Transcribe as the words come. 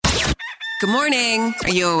Good morning. Are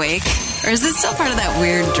you awake? Or is this still part of that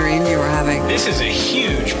weird dream you were having? This is a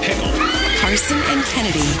huge pickle. Karson and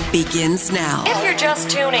Kennedy begins now. If you're just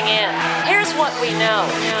tuning in, here's what we know.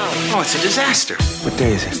 Oh, it's a disaster. What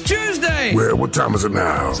day is it? It's Tuesday. Where? What time is it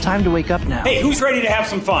now? It's time to wake up now. Hey, who's ready to have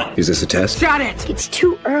some fun? Is this a test? Got it. It's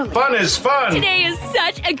too early Fun is fun. Today is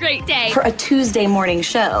such a great day. for a Tuesday morning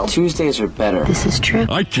show. Tuesdays are better. This is true.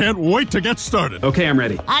 I can't wait to get started. Okay, I'm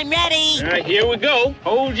ready. I'm ready. All right, here we go.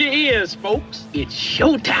 Hold your ears, folks. It's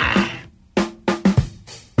showtime.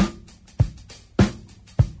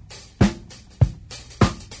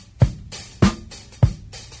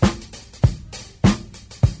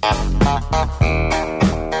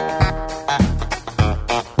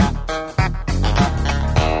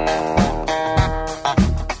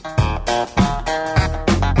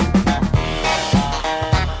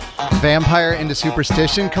 Vampire into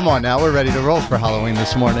superstition? Come on now, we're ready to roll for Halloween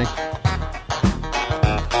this morning.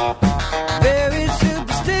 Very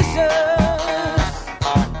superstitious.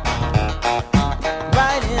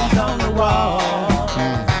 Writings on the wall.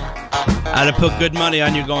 I'd have put good money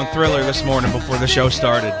on you going Thriller this morning before the show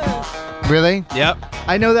started. Really? Yep.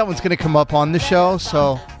 I know that one's going to come up on the show,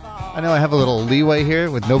 so I know I have a little leeway here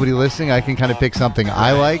with nobody listening. I can kind of pick something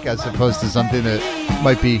I like as opposed to something that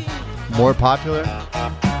might be more popular.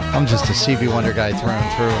 I'm just a Stevie Wonder guy through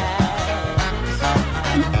and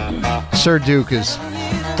through. Sir Duke is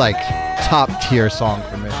like top tier song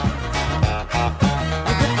for me.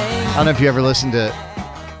 I don't know if you ever listened to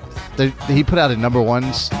he put out a number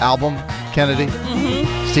one's album, Kennedy.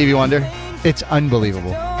 Stevie Wonder. It's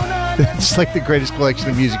unbelievable. It's like the greatest collection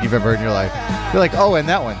of music you've ever heard in your life. You're like, oh, and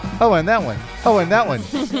that one. Oh, and that one. Oh, and that one.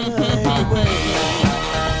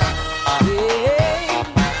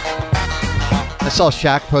 I saw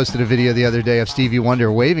Shaq posted a video the other day of Stevie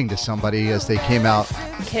Wonder waving to somebody as they came out.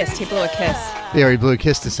 Kissed. He blew a kiss. Yeah, he blew a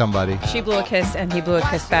kiss to somebody. She blew a kiss, and he blew a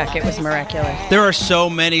kiss back. It was miraculous. There are so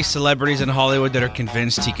many celebrities in Hollywood that are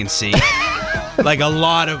convinced he can see. Like a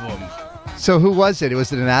lot of them. So who was it?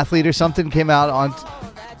 Was it an athlete or something came out on...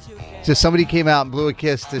 So somebody came out and blew a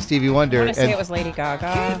kiss to Stevie Wonder. I want to say it was Lady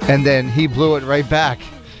Gaga. And then he blew it right back.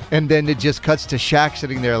 And then it just cuts to Shaq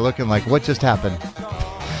sitting there looking like, what just happened?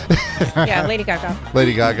 Yeah, Lady Gaga.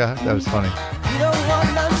 Lady Gaga. That was funny.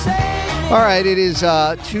 All right, it is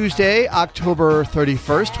Tuesday, October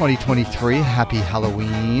 31st, 2023. Happy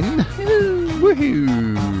Halloween.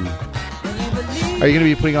 Woohoo. Are you going to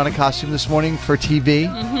be putting on a costume this morning for TV?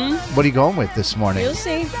 Mm-hmm. What are you going with this morning? You'll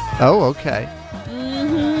see. Oh, okay.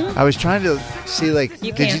 Mm-hmm. I was trying to see, like,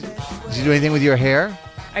 did you do anything with your hair?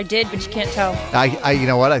 I did, but you can't tell. I you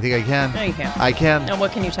know what? I think I can. No, you can't. I can. No,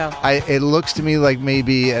 what can you tell? It looks to me like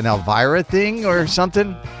maybe an Elvira thing or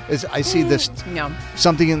something. I see this. No.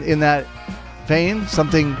 Something in that vein.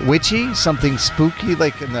 Something witchy. Something spooky.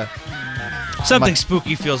 Like in the. Something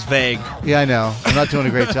spooky feels vague. Yeah, I know. I'm not doing a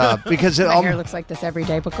great job because My hair looks like this every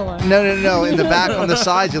day, but go on. No. In the back, on the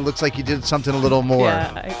sides, it looks like you did something a little more.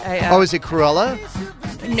 Yeah. Oh, is it Cruella?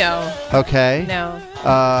 No. Okay. No.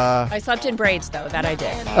 I slept in braids, though. That I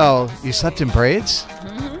did. Oh, you slept in braids?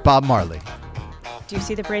 Mm-hmm. Bob Marley. Do you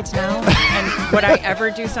see the braids now? And would I ever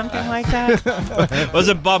do something like that? Was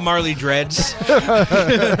it Bob Marley dreads? All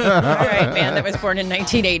right, man that was born in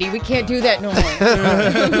 1980. We can't do that no more.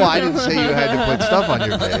 Well, I didn't say you had to put stuff on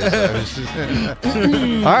your face.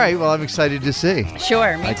 All right, well, I'm excited to see.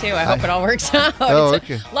 Sure, me too. I hope it all works out. Oh, it's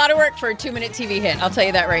okay. a lot of work for a 2-minute TV hit. I'll tell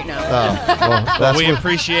you that right now. Well, we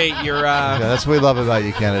appreciate your... yeah, that's what we love about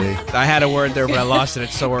you, Kennedy. I had a word there, but I lost it.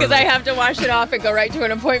 It's so early. Because I have to wash it off and go right to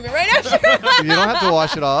an appointment right after. You don't have to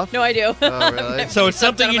wash it off? No, I do. Oh, really? So it's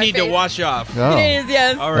something you need to wash off. Oh. It is,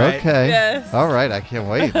 yes. All right. Okay. Yes. All right, I can't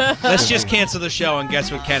wait. Let's just cancel the show and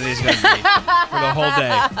guess what Kennedy's going to be for the whole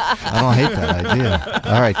day. I don't hate that idea.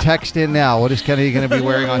 All right, text in now. What is Kennedy going to be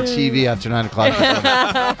wearing on TV after 9 o'clock?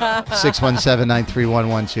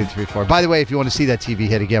 617-931-1234. By the way, if you want to see that TV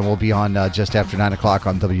hit again, we'll be on just after 9 o'clock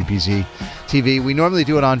on WBZ TV. We normally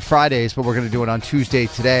do it on Fridays, but we're going to do it on Tuesday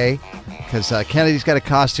today because Kennedy's got a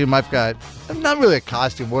costume. I've got, not really a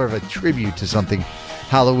costume, more of a tribute to something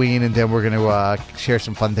Halloween, and then we're going to share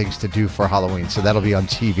some fun things to do for Halloween. So that'll be on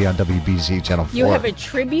TV on WBZ Channel 4. You have a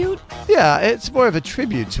tribute? Yeah, it's more of a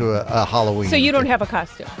tribute to a Halloween. So you don't have a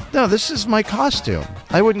costume? No, this is my costume.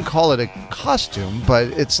 I wouldn't call it a costume, but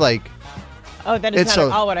it's like... Oh, that is not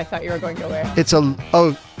at all what I thought you were going to wear. It's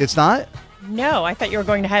not? No, I thought you were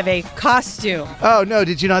going to have a costume. Oh, no,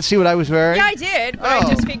 did you not see what I was wearing? Yeah, I did, but I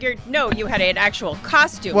just figured, no, you had an actual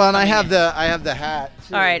costume. Well, and I have the hat,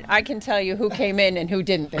 All right, I can tell you who came in and who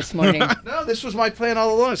didn't this morning. No, this was my plan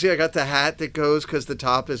all along. See, I got the hat that goes because the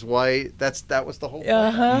top is white. That was the whole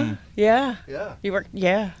plan. Yeah. Yeah. You were.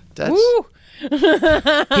 Yeah. That's- Woo! He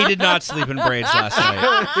did not sleep in braids last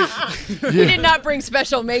night. He did not bring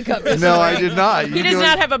special makeup this No, morning. I did not. He does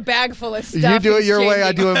not have a bag full of stuff. You do it he's your way,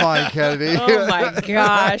 I changing. do it mine, Kennedy. Oh my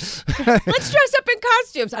gosh. Let's dress up in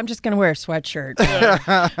costumes. I'm just going to wear a sweatshirt.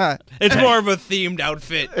 It's more of a themed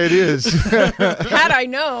outfit. It is. Had I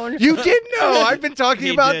known. You did know. I've been talking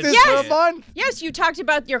He about did. this Yes. for a month. Yes, you talked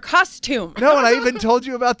about your costume. No, and I even told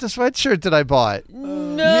you about the sweatshirt that I bought.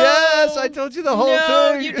 No. Yes, I told you the whole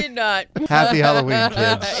No, thing. you did not. Happy Halloween,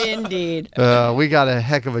 kids. Indeed. We got a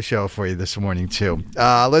heck of a show for you this morning too.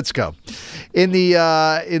 Let's go. In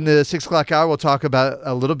the 6 o'clock hour, we'll talk about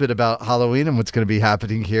a little bit about Halloween and what's going to be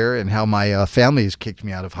happening here, and how my family has kicked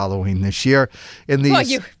me out of Halloween this year. In the Well,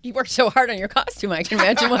 you worked so hard on your costume. I can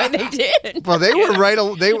imagine why they did. well, they were right.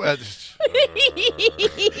 They were.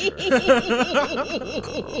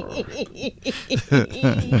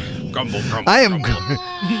 Grumble, grumble.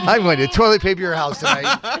 I'm going to toilet paper your house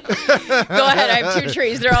tonight, Go ahead. I have 2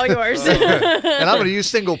 trees. They're all yours. and I'm going to use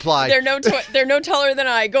single ply. They're no taller than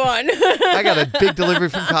I. Go on. I got a big delivery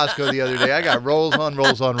from Costco the other day. I got rolls on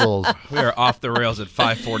rolls on rolls. We are off the rails at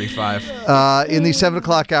 5:45. In the 7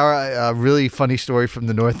 o'clock hour, a really funny story from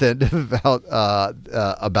the North End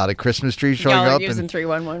about a Christmas tree showing Y'all are up, using and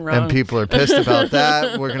 311 wrong. and people are pissed about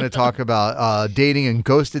that. We're going to talk about dating and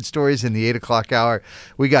ghosted stories in the 8 o'clock hour.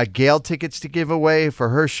 We got Gail tickets to give away for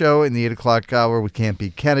her show in the 8 o'clock hour with Can't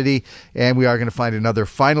Beat Kennedy, and we are going to find another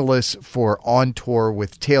finalist for On Tour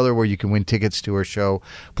with Taylor, where you can win tickets to her show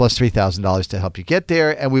plus $3,000 to help you get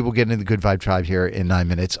there. And we will get into the Good Vibe Tribe here in 9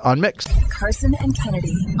 minutes on Mix. Karson and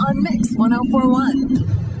Kennedy on Mix 1041.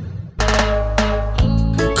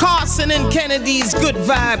 Karson and Kennedy's Good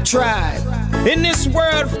Vibe Tribe. In this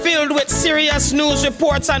world filled with serious news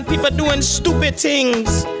reports and people doing stupid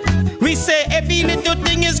things, we say every little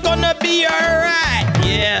thing is gonna be alright.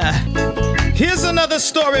 Yeah. Here's another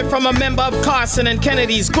story from a member of Karson and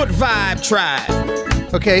Kennedy's Good Vibe Tribe.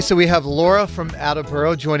 Okay, so we have Laura from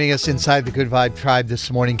Attleboro joining us inside the Good Vibe Tribe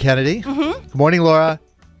this morning, Kennedy. Mm-hmm. Good morning, Laura.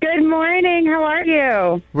 Good morning. How are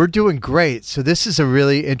you? We're doing great. So this is a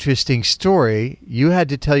really interesting story. You had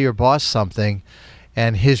to tell your boss something,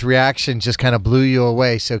 and his reaction just kind of blew you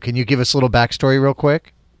away. So can you give us a little backstory real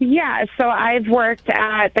quick? Yeah, so I've worked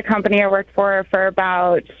at the company I worked for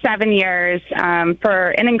about 7 years for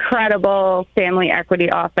an incredible family equity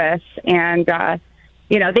office. And,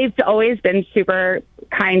 they've always been super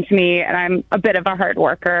kind to me, and I'm a bit of a hard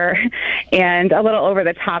worker and a little over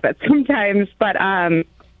the top at sometimes. But,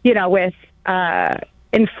 with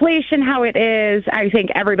inflation how it is, I think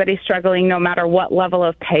everybody's struggling no matter what level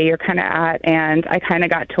of pay you're kind of at. And I kind of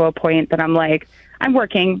got to a point that I'm like, I'm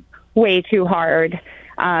working way too hard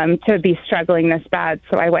to be struggling this bad.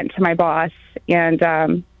 So I went to my boss and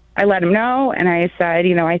I let him know, and I said,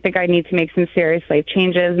 I think I need to make some serious life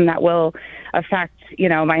changes, and that will affect,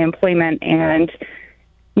 my employment. And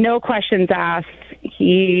no questions asked,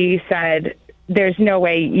 he said, there's no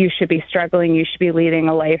way you should be struggling. You should be leading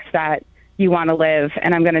a life that you want to live,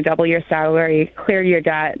 and I'm going to double your salary, clear your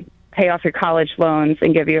debt, pay off your college loans,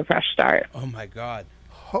 and give you a fresh start. Oh, my God.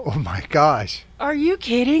 Oh, my gosh. Are you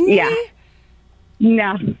kidding me? Yeah.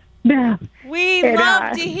 No. We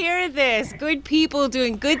love to hear this. Good people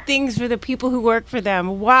doing good things for the people who work for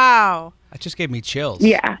them. Wow. That just gave me chills.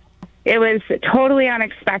 Yeah. It was totally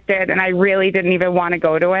unexpected, and I really didn't even want to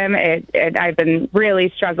go to him. I've been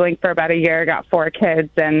really struggling for about a year, got 4 kids,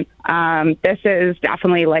 and this is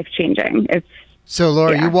definitely life-changing. So,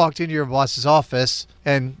 Laura, you walked into your boss's office,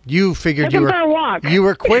 and you figured you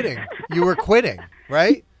were quitting. You were quitting,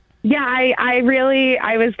 right? Yeah, I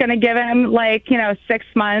was going to give him 6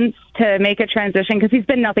 months to make a transition, because he's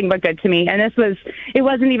been nothing but good to me. And it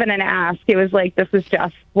wasn't even an ask. It was like, this is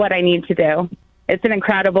just what I need to do. It's an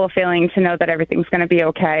incredible feeling to know that everything's going to be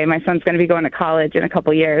okay. My son's going to be going to college in a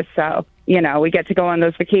couple years. So, we get to go on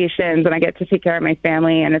those vacations, and I get to take care of my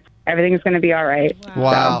family, and everything's going to be all right.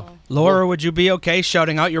 Wow. So. Laura, would you be okay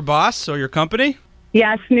shouting out your boss or your company?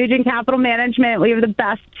 Yes, Nugent Capital Management. We have the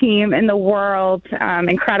best team in the world.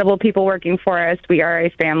 Incredible people working for us. We are a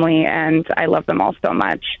family, and I love them all so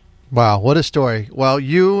much. Wow, what a story. Well,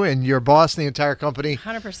 you and your boss and the entire company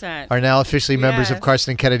 100% are now officially members of Karson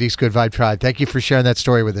and Kennedy's Good Vibe Tribe. Thank you for sharing that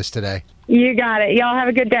story with us today. You got it. Y'all have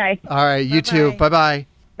a good day. All right, you too. Bye-bye.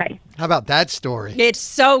 Bye. How about that story? It's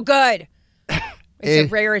so good. It's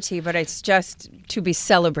a rarity, but it's just to be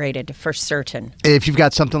celebrated for certain. If you've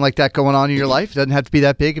got something like that going on in your life, it doesn't have to be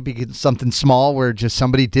that big. It can be something small where just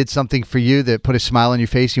somebody did something for you that put a smile on your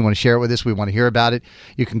face. You want to share it with us. We want to hear about it.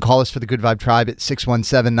 You can call us for the Good Vibe Tribe at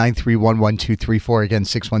 617-931-1234. Again,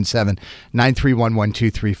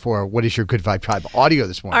 617-931-1234. What is your Good Vibe Tribe audio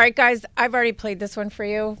this morning? All right, guys, I've already played this one for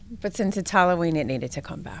you, but since it's Halloween, it needed to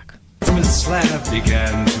come back. The slab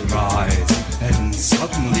began to rise, and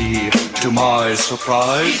suddenly, to my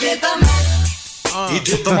surprise, he did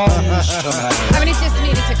the monster mash. I mean, it just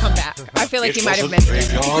needed to come back. I feel like you might have missed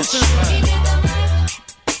it.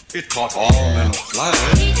 It caught on in a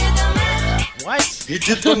flash. What? He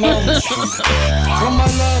did the monster mash. From my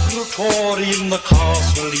laboratory in the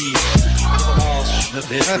castle east to the master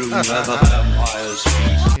bedroom where the vampires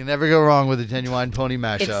feast. You never go wrong with a Genuine Pony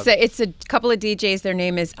mashup. It's a couple of DJs. Their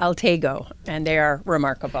name is Altego, and they are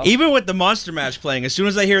remarkable. Even with the Monster Mash playing, as soon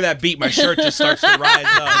as I hear that beat, my shirt just starts to rise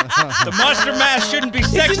up. The Monster Mash shouldn't be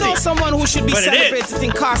sexy. If you know someone who should be celebrated in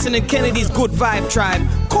Karson and Kennedy's Good Vibe Tribe,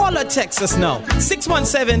 call or text us now.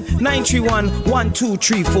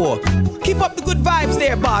 617-931-1234. Keep up the good vibes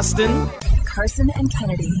there, Boston. Karson and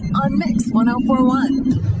Kennedy on Mix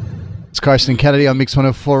 104.1. It's Karson and Kennedy on Mix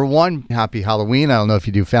 104.1. Happy Halloween. I don't know if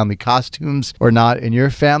you do family costumes or not in your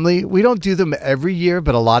family. We don't do them every year,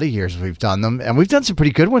 but a lot of years we've done them. And we've done some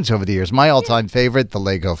pretty good ones over the years. My all-time favorite, the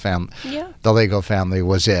Lego family. Yeah. The Lego family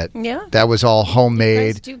was it. Yeah. That was all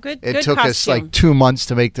homemade. Do good It took us costume. like 2 months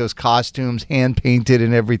to make those costumes, hand-painted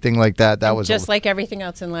and everything like that. That was just like everything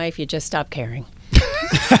else in life, you just stop caring.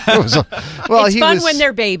 It's fun when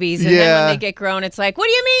they're babies, and then when they get grown, it's like, what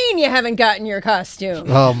do you mean you haven't gotten your costume?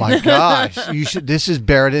 Oh my gosh! You should. This is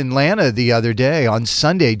Barrett and Lana the other day on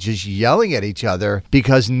Sunday, just yelling at each other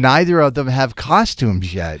because neither of them have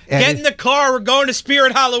costumes yet. And Get in the car. We're going to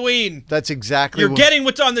Spirit Halloween. That's exactly. You're getting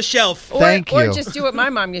what's on the shelf. Thank you. Or just do what my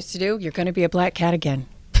mom used to do. You're going to be a black cat again.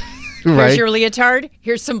 Right. Here's your leotard.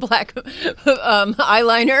 Here's some black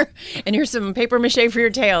eyeliner, and here's some paper mache for your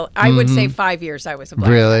tail. I would say 5 years I was a black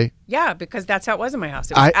Really? cat. Yeah, because that's how it was in my house.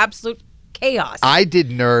 It was absolute chaos. I did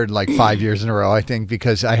nerd like 5 years in a row, I think,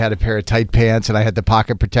 because I had a pair of tight pants and I had the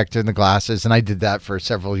pocket protector and the glasses, and I did that for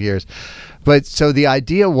several years. But so the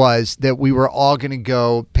idea was that we were all going to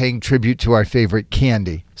go paying tribute to our favorite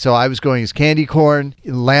candy. So I was going as candy corn,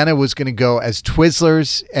 Lana was going to go as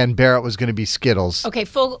Twizzlers, and Barrett was going to be Skittles. Okay,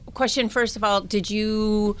 full question. First of all, did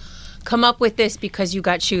you come up with this because you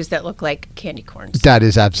got shoes that look like candy corns? That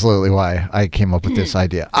is absolutely why I came up with this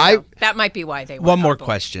idea. That might be why they were. One more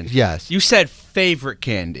question. Yes. You said favorite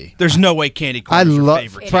candy. There's no way candy corn is your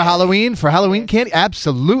favorite. For Halloween candy.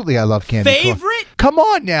 Absolutely, I love candy corn. Favorite? Come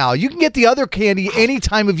on now, you can get the other candy any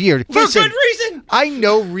time of year. For good reason. I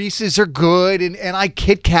know Reese's are good, and I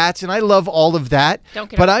Kit Kats, and I love all of that. Don't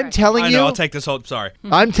get but off I'm track. telling I you, know. I'll take this whole. Sorry.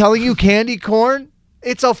 I'm telling you, candy corn.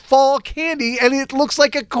 It's a fall candy, and it looks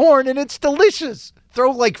like a corn, and it's delicious.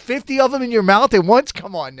 Throw like 50 of them in your mouth at once.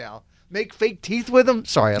 Come on now. Make fake teeth with them.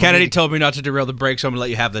 Sorry. Kennedy told me not to derail the break, so I'm going to let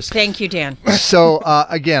you have this. Thank you, Dan. So,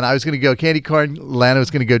 again, I was going to go candy corn. Lana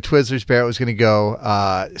was going to go Twizzlers. Barrett was going to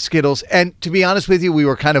go Skittles. And to be honest with you, we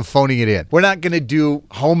were kind of phoning it in. We're not going to do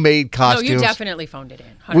homemade costumes. No, you definitely phoned it in.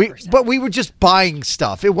 100%. But we were just buying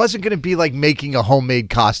stuff. It wasn't going to be like making a homemade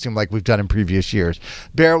costume like we've done in previous years.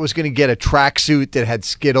 Barrett was going to get a tracksuit that had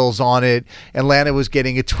Skittles on it, and Lana was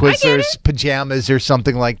getting a Twizzlers pajamas or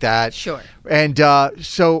something like that. Sure. And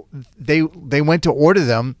so they went to order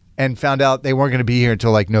them and found out they weren't going to be here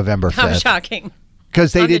until like November 5th. How shocking.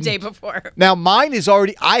 Because they didn't. The day before. Now mine is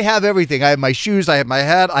already. I have everything. I have my shoes. I have my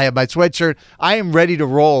hat. I have my sweatshirt. I am ready to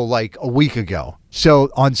roll like a week ago. So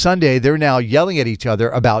on Sunday, they're now yelling at each other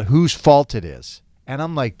about whose fault it is, and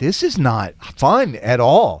I'm like, this is not fun at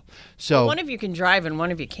all. So one of you can drive and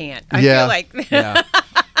one of you can't. I feel like. Yeah.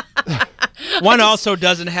 One also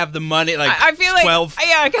doesn't have the money. Like I feel 12. like.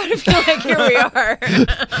 Yeah, I kind of feel like here we are.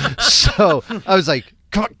 So I was like,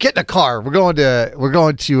 come on, get in the car. We're going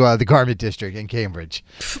to the Garment District in Cambridge.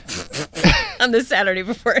 On the Saturday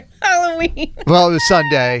before Halloween. Well, it was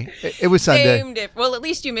Sunday. It was Sunday. Well, at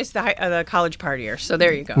least you missed the college partier, so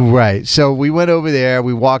there you go. Right. So we went over there.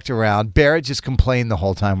 We walked around. Barrett just complained the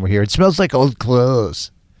whole time we're here. It smells like old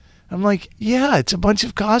clothes. I'm like, yeah, it's a bunch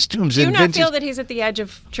of costumes. Do you not feel that he's at the edge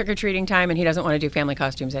of trick-or-treating time and he doesn't want to do family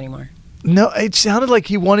costumes anymore? No, it sounded like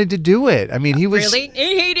he wanted to do it. I mean, he was... Really?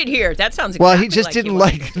 He hated here. That sounds Well, exactly he just like didn't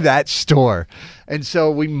like that store. And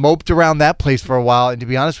so we moped around that place for a while. And to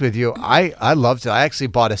be honest with you, I loved it. I actually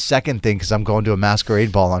bought a second thing because I'm going to a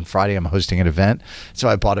masquerade ball on Friday. I'm hosting an event. So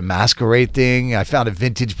I bought a masquerade thing. I found a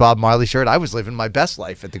vintage Bob Marley shirt. I was living my best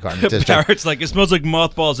life at the Garment District. Barrett's like, it smells like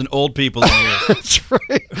mothballs and old people in here. That's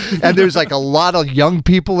right. And there's like a lot of young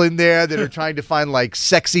people in there that are trying to find like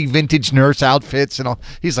sexy vintage nurse outfits and all.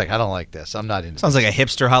 He's like, I don't like this. I'm not into Sounds like a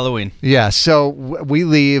hipster Halloween. Yeah, so we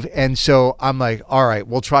leave, and so I'm like, all right,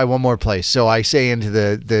 we'll try one more place. So I say into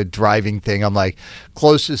the driving thing, I'm like,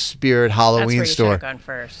 closest Spirit Halloween That's store. where you should have gone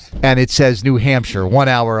first. And it says New Hampshire, 1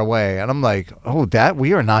 hour away. And I'm like, oh,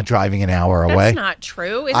 we are not driving an hour away. That's not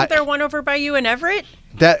true. Isn't there one over by you in Everett?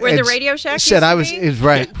 That where the Radio Shack said used to be? is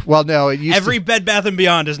right. Well, no, it used Every Bed Bath &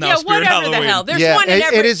 Beyond is now Spirit Halloween. The hell. There's one in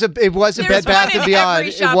every, it was a Bed Bath & Beyond.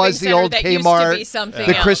 It was the old Kmart.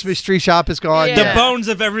 The Christmas tree shop is gone. The bones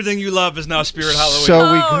of everything you love is now Spirit Halloween.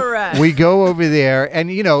 So we go over there,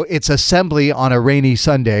 and it's assembly on a rainy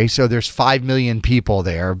Sunday, so there's 5 million people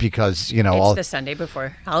there because it's the Sunday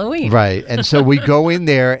before Halloween, right? And so we go in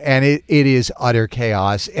there, and it is utter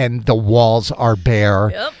chaos, and the walls are bare.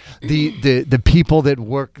 Yep. The people that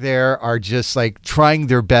work there are just like trying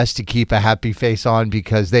their best to keep a happy face on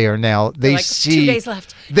because they are now see 2 days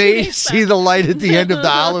left. They see the light at the end of the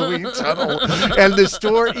Halloween tunnel, and the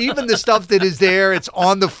store, even the stuff that is there, it's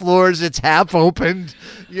on the floors, it's half opened.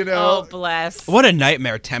 Oh, bless! What a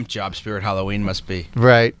nightmare temp job Spirit Halloween must be.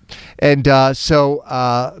 Right, and so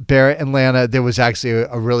Barrett and Lana, there was actually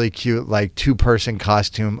a really cute like 2-person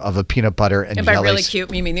costume of a peanut butter and by jellies. Really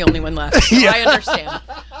cute, you mean the only one left? So yeah.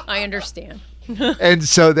 I understand. And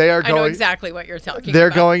so they are going. I know exactly what you're talking They're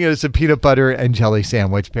about. going as a peanut butter and jelly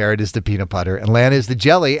sandwich. Barrett is the peanut butter and Lana is the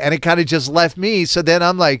jelly. And it kind of just left me. So then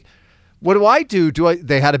I'm like, what do I do?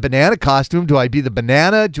 They had a banana costume. Do I be the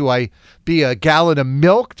banana? Do I be a gallon of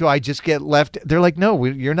milk? Do I just get left? They're like, no,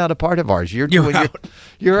 you're not a part of ours. You're out.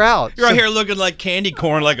 You're out here looking like candy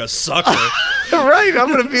corn, like a sucker. Right. I'm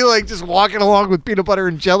going to be like just walking along with peanut butter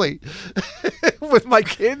and jelly with my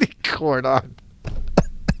candy corn on.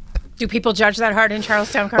 Do people judge that hard in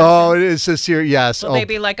Charlestown, Karson? Oh, it is so serious. Yes. Will they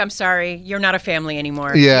be like, I'm sorry, you're not a family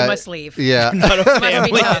anymore. Yeah. You must leave. Yeah. Not a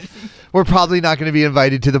family. We're probably not going to be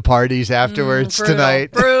invited to the parties afterwards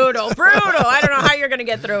tonight. Brutal. I don't know how you're going to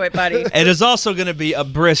get through it, buddy. It is also going to be a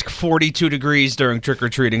brisk 42 degrees during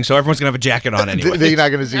trick-or-treating, so everyone's going to have a jacket on anyway. You're not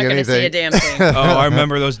going to see anything. Not going to see a damn thing. Oh, I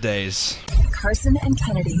remember those days. Karson and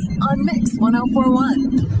Kennedy on Mix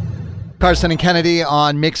 104.1. Karson and Kennedy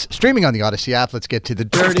on Mix, streaming on the Odyssey app. Let's get to the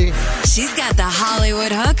dirty. She's got the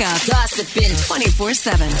Hollywood hookup. Gossiping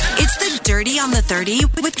 24/7. It's the Dirty on the 30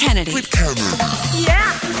 with Kennedy.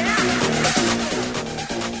 Yeah.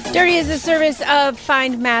 Dirty is a service of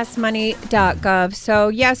findmassmoney.gov. So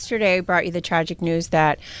yesterday brought you the tragic news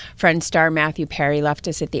that Friends star Matthew Perry left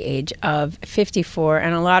us at the age of 54.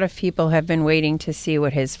 And a lot of people have been waiting to see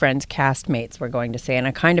what his Friends castmates were going to say. And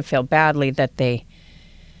I kind of feel badly that they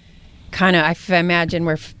I imagine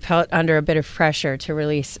we're put under a bit of pressure to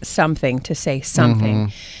release something, to say something.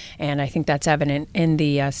 Mm-hmm. And I think that's evident in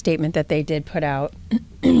the statement that they did put out.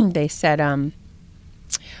 They said,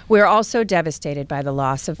 we're also devastated by the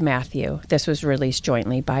loss of Matthew. This was released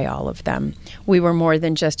jointly by all of them. We were more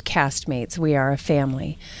than just castmates. We are a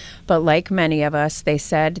family. But like many of us, they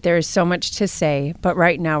said, there is so much to say, but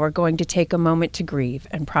right now we're going to take a moment to grieve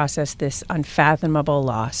and process this unfathomable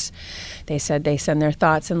loss. They said they send their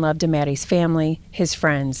thoughts and love to Maddie's family, his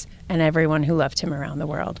friends, and everyone who loved him around the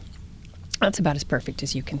world. That's about as perfect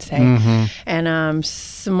as you can say. Mm-hmm. And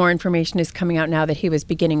some more information is coming out now that he was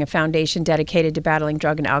beginning a foundation dedicated to battling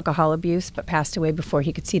drug and alcohol abuse, but passed away before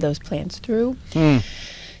he could see those plans through.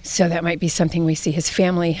 So that might be something we see his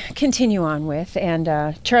family continue on with.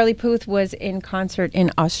 And Charlie Puth was in concert in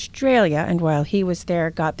Australia, and while he was there,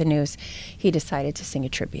 got the news, he decided to sing a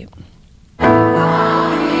tribute. I'll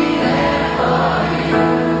be there for you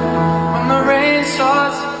when the rain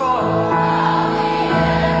starts to fall. I'll be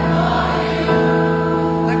there for you,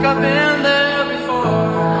 like I've been there before.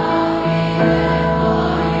 I'll be there for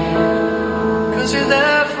you, 'cause you're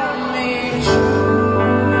there for me.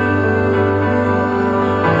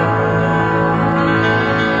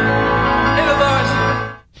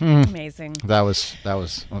 Amazing. That was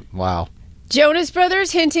wow. Jonas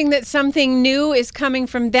Brothers hinting that something new is coming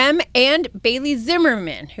from them, and Bailey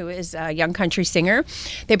Zimmerman, who is a young country singer.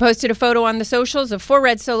 They posted a photo on the socials of 4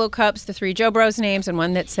 red solo cups, the 3 Joe Bros names, and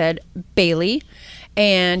one that said Bailey.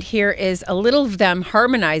 And here is a little of them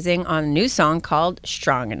harmonizing on a new song called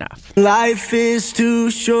Strong Enough. Life is too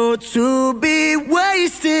short to be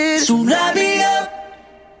wasted, so light me up,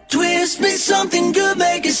 twist me something good,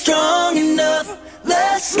 make it strong enough,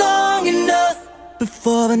 last long enough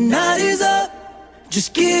before the night is up.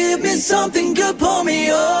 Just give me something good, pour me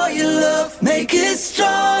all your love. Make it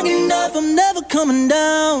strong enough, I'm never coming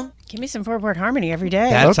down. Give me some four-word harmony every day.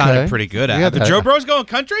 That sounded pretty good. Yeah, The Joe Bros going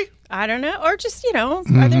country? I don't know. Or just,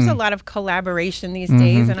 there's a lot of collaboration these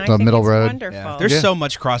days, and I think middle it's road. wonderful. Yeah. There's so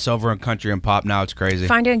much crossover in country and pop now. It's crazy.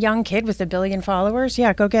 Find a young kid with 1 billion followers.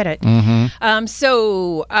 Yeah, go get it.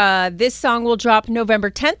 So this song will drop November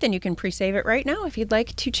 10th, and you can pre-save it right now if you'd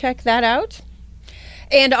like to check that out.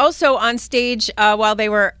 And also on stage, while they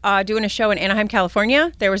were doing a show in Anaheim,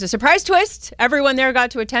 California, there was a surprise twist. Everyone there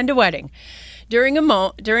got to attend a wedding. During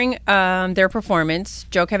their performance,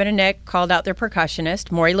 Joe, Kevin, and Nick called out their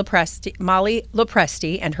percussionist, Molly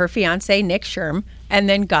Lopresti, and her fiancé, Nick Sherm, and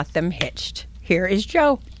then got them hitched. Here is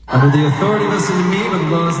Joe. Under the authority vested in me by the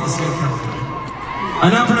laws of the state of California, I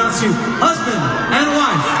now pronounce you husband and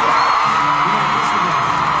wife.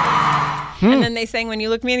 And then they sang When You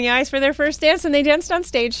Look Me in the Eyes for their first dance, and they danced on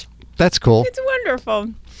stage. That's cool. It's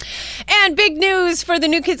wonderful. And big news for the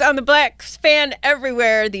New Kids on the Block fan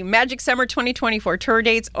everywhere. The Magic Summer 2024 tour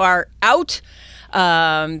dates are out.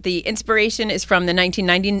 The inspiration is from the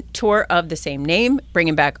 1990 tour of the same name,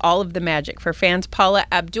 bringing back all of the magic. For fans, Paula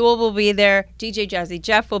Abdul will be there. DJ Jazzy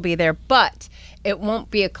Jeff will be there. But it won't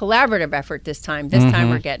be a collaborative effort this time. This time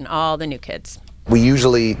we're getting all the new kids. We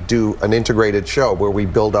usually do an integrated show where we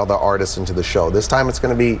build other artists into the show. This time it's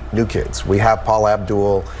going to be new kids. We have Paula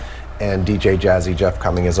Abdul and DJ Jazzy Jeff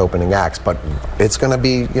coming as opening acts, but it's going to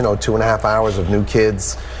be, 2.5 hours of new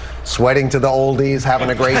kids sweating to the oldies, having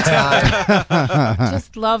a great time.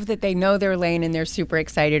 Just love that they know their lane and they're super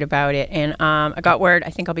excited about it. And I got word, I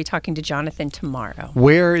think I'll be talking to Jonathan tomorrow.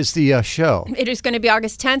 Where is the show? It is going to be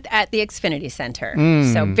August 10th at the Xfinity Center.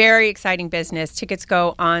 So very exciting business. Tickets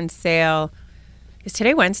go on sale. Is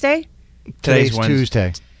today Wednesday? Today's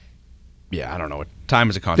Tuesday. Yeah, I don't know what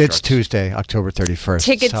time is a contract. It's Tuesday, October 31st.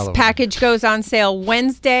 Tickets package goes on sale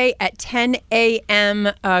Wednesday at 10 a.m.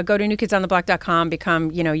 Go to newkidsontheblock.com.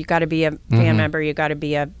 Become, you got to be a fan member. You got to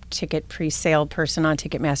be a ticket pre-sale person on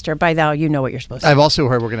Ticketmaster. By now, you know what you're supposed to do. I've also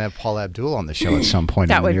heard we're going to have Paula Abdul on the show at some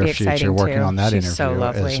point in the near future. Working on that She's interview so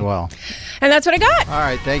lovely. as well. And that's what I got. All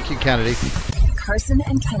right. Thank you, Kennedy. Karson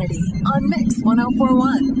and Kennedy on Mix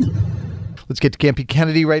 104.1. Let's get to Can't Beat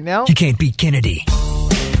Kennedy right now. You can't beat Kennedy.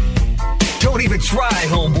 Don't even try,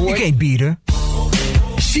 homeboy. You can't beat her.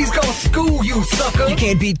 She's gonna school you, sucker. You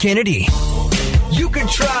can't beat Kennedy. You can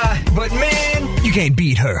try, but man, you can't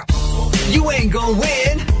beat her. You ain't gonna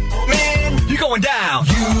win, man. You're going down.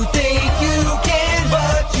 You think you can,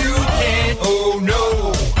 but you can't. Oh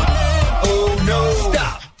no. Oh no.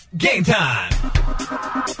 Stop. Game time.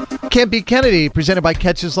 Can't Beat Kennedy, presented by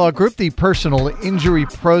Catches Law Group, the personal injury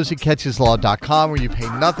pros at catcheslaw.com, where you pay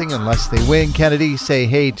nothing unless they win. Kennedy, say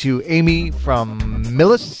hey to Amy from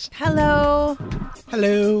Millis. Hello.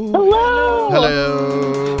 Hello. Hello.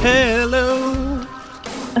 Hello. Hello.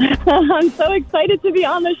 I'm so excited to be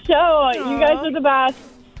on the show. Aww. You guys are the best.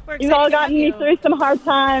 You've all to have gotten me you. through some hard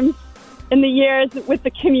times in the years with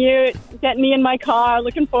the commute, getting me in my car.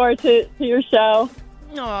 Looking forward to your show.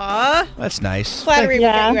 Aw. That's nice. Flattery will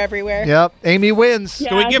Yeah. get you everywhere. Yep. Amy wins. Yeah,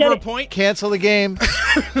 Can we give her a it. point? Cancel the game.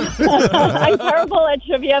 I'm terrible at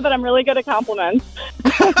trivia, but I'm really good at compliments.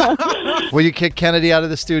 Will you kick Kennedy out of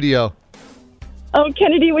the studio? Oh,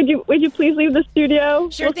 Kennedy, would you please leave the studio?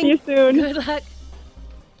 Sure We'll thing. see you soon. Good luck.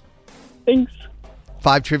 Thanks.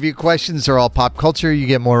 5 trivia questions. They're all pop culture. You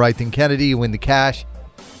get more right than Kennedy. You win the cash.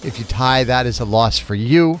 If you tie, that is a loss for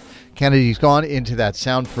you. Kennedy's gone into that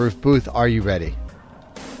soundproof booth. Are you ready?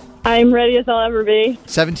 I'm ready as I'll ever be.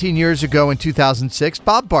 17 years ago in 2006,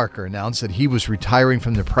 Bob Barker announced that he was retiring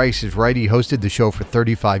from The Price is Right. He hosted the show for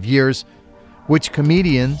 35 years. Which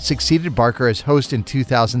comedian succeeded Barker as host in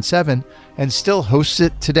 2007 and still hosts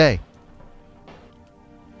it today?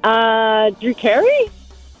 Drew Carey?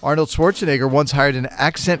 Arnold Schwarzenegger once hired an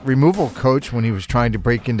accent removal coach when he was trying to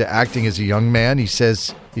break into acting as a young man. He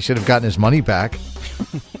says he should have gotten his money back.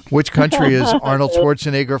 Which country is Arnold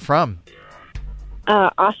Schwarzenegger from?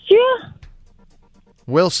 Austria?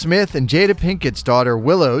 Will Smith and Jada Pinkett's daughter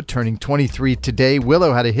Willow turning 23 today.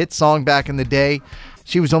 Willow had a hit song back in the day.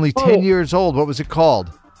 She was only 10 years old. What was it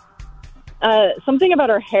called? Something about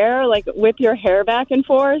her hair, like whip your hair back and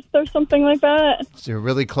forth or something like that. So you're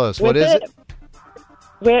really close. What is it?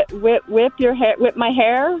 Whip your hair, whip my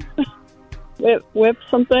hair. Whip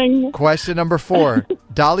something. Question number 4.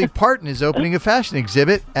 Dolly Parton is opening a fashion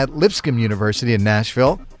exhibit at Lipscomb University in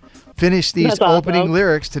Nashville. Finish these That's awesome. opening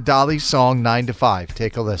lyrics to Dolly's song 9 to 5.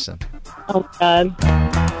 Take a listen. Oh, God.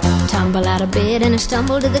 Tumble out of bed and I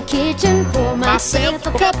stumble to the kitchen. Pour myself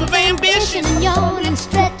a cup of ambition and yawn and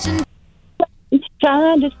stretch and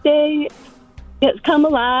Trying to stay It's Come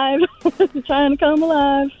Alive. Trying to come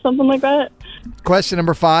alive. Something like that. Question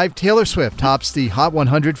number 5. Taylor Swift tops the Hot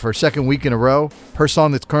 100 for a second week in a row. Her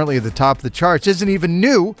song that's currently at the top of the charts isn't even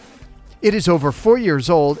new. It is over 4 years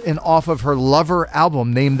old and off of her Lover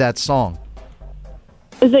album. Name that song.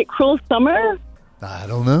 Is it Cruel Summer? I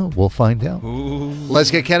don't know. We'll find out. Let's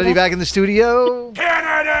get Kennedy back in the studio.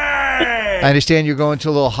 Kennedy! I understand you're going to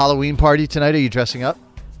a little Halloween party tonight. Are you dressing up?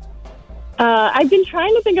 I've been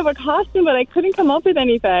trying to think of a costume, but I couldn't come up with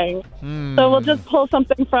anything. So we'll just pull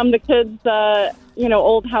something from the kids'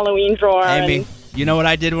 old Halloween drawer. Amy, you know what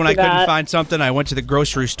I did when I do couldn't that. find something? I went to the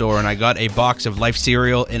grocery store and I got a box of Life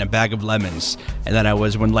cereal and a bag of lemons. And then I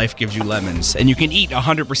was When Life Gives You Lemons. And you can eat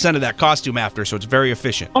 100% of that costume after, so it's very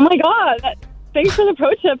efficient. Oh, my God. Thanks for the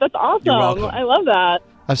pro tip. That's awesome. You're welcome. I love that.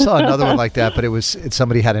 I saw another one like that, but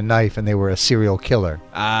somebody had a knife and they were a serial killer.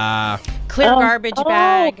 Clear garbage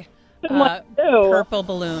bag. What to do? Purple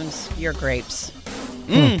balloons. Your grapes.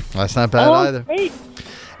 That's not bad either. Great.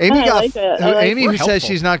 Amy I like it. I like Amy, it. who says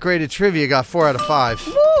she's not great at trivia, got 4 out of 5.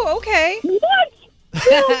 Ooh, okay. What?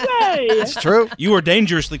 No way. It's true. You were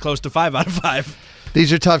dangerously close to 5 out of 5.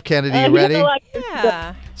 These are tough, Kennedy. You ready?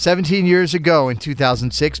 Yeah. 17 years ago in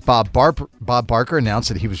 2006, Bob Barker announced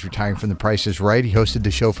that he was retiring from The Price is Right. He hosted the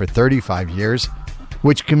show for 35 years.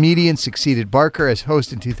 Which comedian succeeded Barker as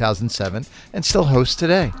host in 2007 and still hosts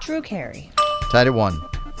today? Drew Carey. Tied at 1.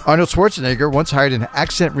 Arnold Schwarzenegger once hired an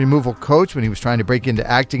accent removal coach when he was trying to break into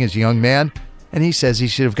acting as a young man, and he says he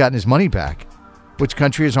should have gotten his money back. Which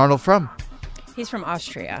country is Arnold from? He's from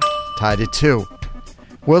Austria. Tied at 2.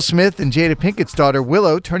 Will Smith and Jada Pinkett's daughter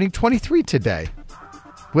Willow turning 23 today.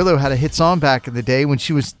 Willow had a hit song back in the day when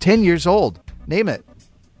she was 10 years old. Name it.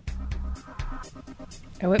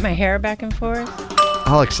 I whip my hair back and forth.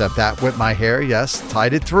 I'll accept that. Whip my hair, yes.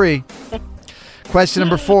 Tied at 3. Question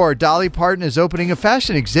number 4. Dolly Parton is opening a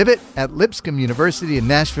fashion exhibit at Lipscomb University in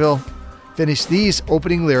Nashville. Finish these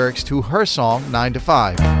opening lyrics to her song, 9 to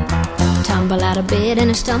 5. Tumble out of bed and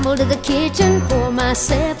I stumble to the kitchen. Pour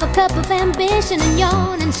myself a cup of ambition and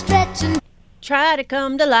yawn and stretch and try to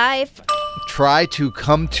come to life. Try to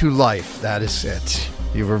come to life. That is it.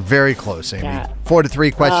 You were very close, Amy. Yeah. 4 to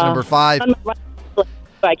 3. Question number 5.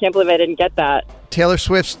 I can't believe I didn't get that. Taylor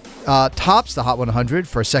Swift tops the Hot 100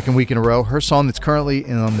 for a second week in a row. Her song that's currently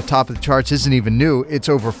on the top of the charts isn't even new. It's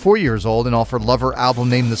over 4 years old and off her Lover album.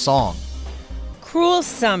 Name the song. Cruel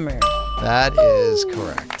Summer. That is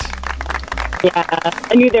correct. Yeah,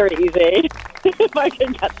 I knew they were easy. If I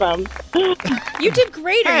could get them. You did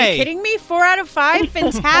great. Are Hey. you kidding me? 4 out of 5?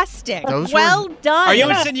 Fantastic. Well done. Are you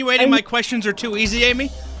insinuating my questions are too easy,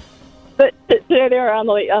 Amy? But they were on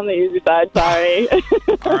the easy side. Sorry.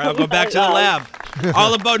 All right, I'll go back to the lab.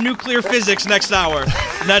 All about nuclear physics next hour.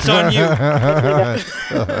 And that's on you.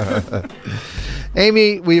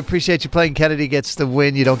 Amy, we appreciate you playing. Kennedy gets the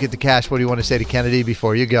win. You don't get the cash. What do you want to say to Kennedy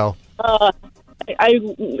before you go?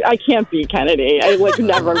 I can't beat Kennedy. I would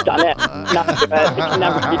never have done it. Not do it. It can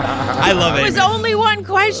never be done. I love It it. was only one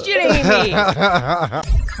question, Amy.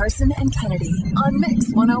 Carson and Kennedy on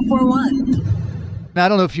Mix 1041. Now, I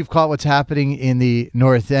don't know if you've caught what's happening in the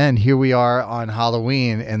North End. Here we are on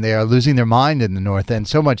Halloween, and they are losing their mind in the North End,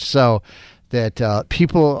 so much so that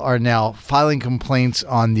people are now filing complaints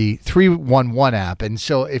on the 311 app. And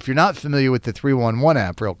so if you're not familiar with the 311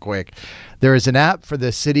 app, real quick, there is an app for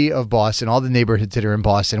the city of Boston, all the neighborhoods that are in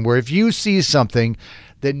Boston, where if you see something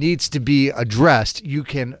that needs to be addressed, you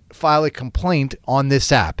can file a complaint on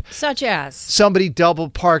this app. Such as Somebody double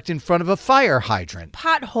parked in front of a fire hydrant.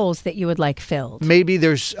 potholes that you would like filled. Maybe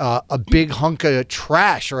there's a big hunk of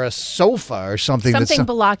trash or a sofa or something. Something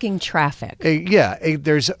blocking traffic.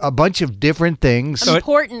 There's a bunch of different things.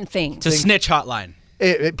 Important things. It's a snitch hotline.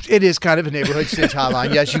 It is kind of a neighborhood snitch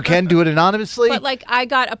hotline. Yes, you can do it anonymously. But like I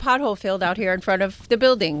got a pothole filled out here in front of the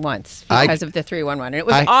building once because of the 311. And it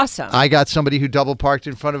was awesome. I got somebody who double parked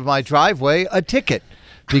in front of my driveway a ticket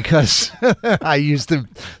because I used the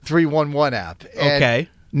 311 app. And okay.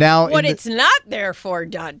 Now what it's not there for, ...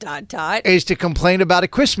 is to complain about a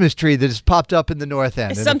Christmas tree that has popped up in the North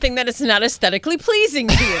End. It's something that is not aesthetically pleasing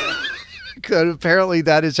to you. Apparently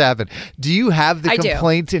that has happened. Do you have the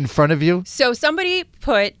complaint in front of you? So somebody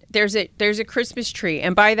put there's a Christmas tree,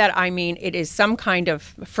 and by that I mean it is some kind of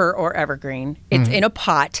fir or evergreen. It's in a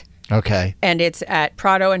pot. Okay. And it's at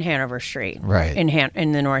Prado and Hanover Street. Right.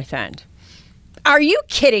 In the North End. Are you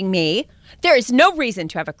kidding me? There is no reason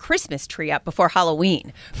to have a Christmas tree up before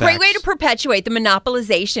Halloween. Facts. Great way to perpetuate the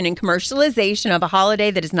monopolization and commercialization of a holiday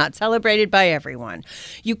that is not celebrated by everyone.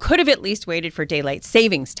 You could have at least waited for daylight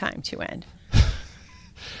savings time to end.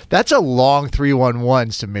 That's a long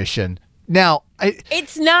 311 submission. Now,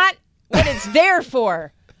 it's not what it's there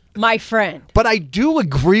for. my friend. But I do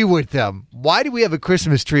agree with them. Why do we have a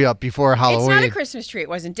Christmas tree up before Halloween? It's not a Christmas tree. It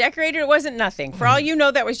wasn't decorated. It wasn't nothing. For all you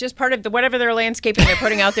know, that was just part of whatever their landscaping they're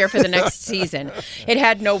putting out there for the next season. It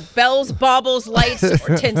had no bells, baubles, lights,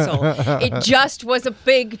 or tinsel. It just was a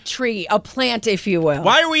big tree, a plant, if you will.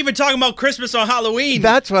 Why are we even talking about Christmas on Halloween?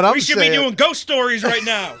 That's what I'm saying. We should be doing ghost stories right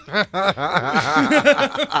now.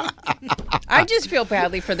 I just feel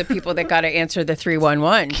badly for the people that got to answer the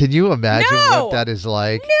 311. Can you imagine what that is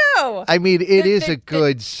like? No. I mean, it is a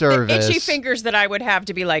good service. The itchy fingers that I would have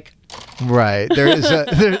to be like... Right. There's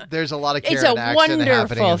a lot of care It's and a action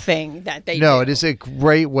happening. wonderful thing that they do. No, it is a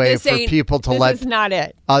great way for people to let... This is not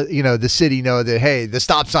it. The city know that, hey, the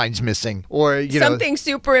stop sign's missing. Or, something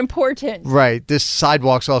super important. Right. This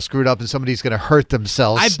sidewalk's all screwed up and somebody's going to hurt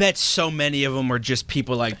themselves. I bet so many of them were just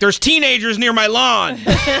people like, there's teenagers near my lawn.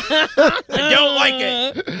 I don't like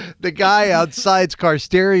it. The guy outside's car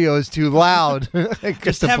stereo is too loud.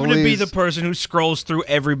 Just happen to be the person who scrolls through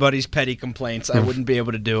everybody's petty complaints. I wouldn't be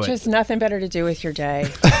able to do it. Just nothing better to do with your day.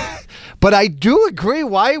 But I do agree.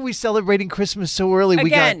 Why are we celebrating Christmas so early?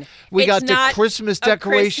 Again, we got the Christmas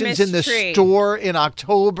decorations in the store in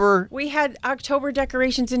October. We had October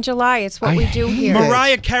decorations in July. It's what we do here.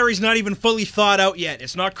 Mariah Carey's not even fully thought out yet.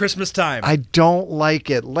 It's not Christmas time. I don't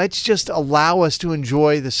like it. Let's just allow us to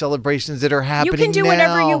enjoy the celebrations that are happening now. You can do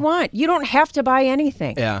whatever you want. You don't have to buy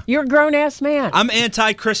anything. Yeah. You're a grown-ass man. I'm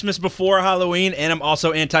anti-Christmas before Halloween, and I'm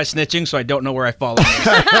also anti-snitching, so I don't know where I fall on this.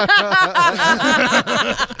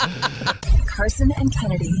 Karson and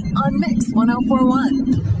Kennedy on Mix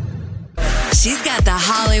 104.1. She's got the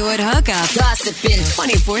Hollywood hookup, gossiping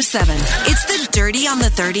 24/7. It's the Dirty on the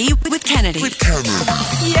 30 with Kennedy.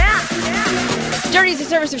 Yeah. Dirty is a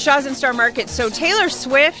service of Shaw's and Star Market. So Taylor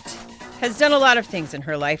Swift has done a lot of things in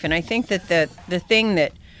her life, and I think that the thing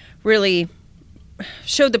that really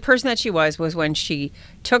showed the person that she was when she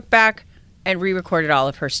took back and re-recorded all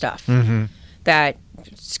of her stuff. Mm-hmm. That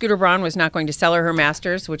Scooter Braun was not going to sell her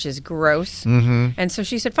masters, which is gross. Mm-hmm. And so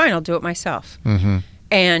she said, fine, I'll do it myself. Mm-hmm.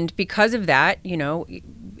 And because of that,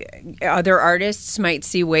 other artists might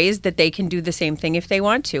see ways that they can do the same thing if they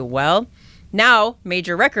want to. Well, now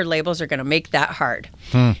major record labels are going to make that hard.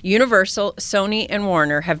 Universal, Sony, and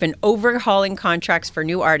Warner have been overhauling contracts for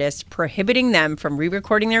new artists, prohibiting them from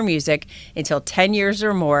re-recording their music until 10 years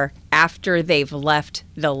or more after they've left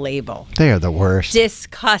the label. They are the worst.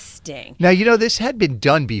 Disgusting. Now, this had been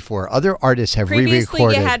done before. Other artists have re-recorded.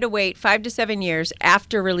 Previously, you had to wait 5 to 7 years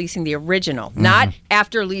after releasing the original, not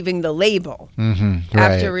after leaving the label. Mm-hmm.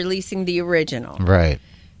 Right. After releasing the original. Right.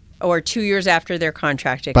 Or 2 years after their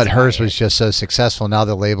contract expired. But hers was just so successful. Now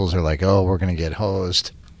the labels are like, oh, we're going to get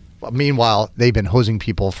hosed. Meanwhile, they've been hosing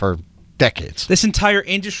people for decades. This entire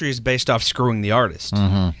industry is based off screwing the artist.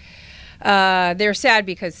 Mm-hmm. They're sad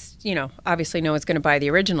because, obviously no one's going to buy the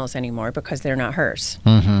originals anymore because they're not hers.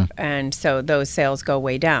 Mm-hmm. And so those sales go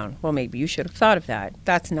way down. Well, maybe you should have thought of that.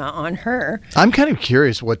 That's not on her. I'm kind of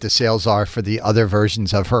curious what the sales are for the other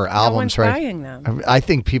versions of her albums. No one's buying them. I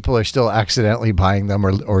think people are still accidentally buying them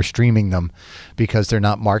or streaming them because they're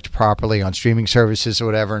not marked properly on streaming services or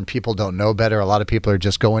whatever, and people don't know better. A lot of people are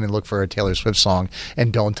just going and look for a Taylor Swift song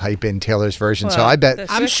and don't type in Taylor's version. Well, so I bet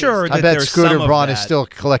Scooter Braun is still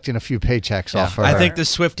collecting a few paychecks off of her. I think the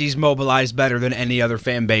Swifties mobilized better than any other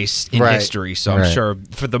fan base in history. So I'm sure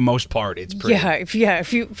for the most part it's pretty.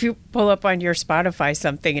 If you pull up on your Spotify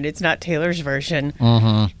something and it's not Taylor's version,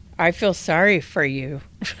 I feel sorry for you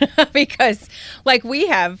because we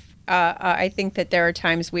have. I think that there are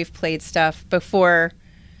times we've played stuff before.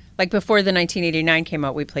 Like before the 1989 came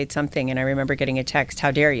out, we played something, and I remember getting a text,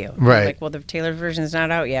 "How dare you?" Right. Like, well, the Taylor version's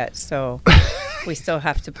not out yet, so we still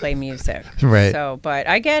have to play music. Right. So, but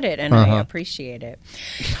I get it, and I appreciate it.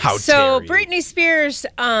 How so dare you. Britney Spears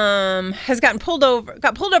has got pulled over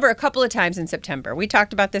a couple of times in September. We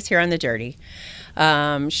talked about this here on The Dirty.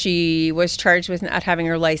 She was charged with not having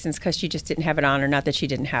her license because she just didn't have it on her. Not that she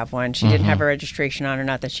didn't have one. She didn't have her registration on her.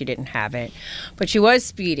 Not that she didn't have it. But she was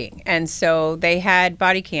speeding. And so they had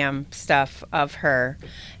body cam stuff of her.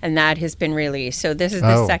 And that has been released. So this is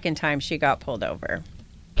the second time she got pulled over.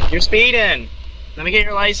 You're speeding. Let me get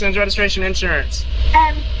your license, registration, insurance.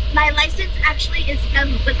 My license actually is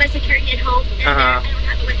with my security at home. And I don't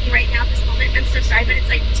have it with me right now at this moment. I'm so sorry, but it's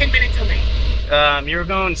like 10 minutes away. You're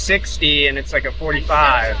going 60 and it's like a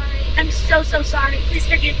 45. I'm so sorry. Please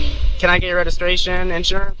forgive me. Can I get your registration,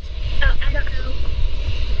 insurance? Oh, I don't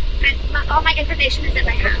know. All my information is at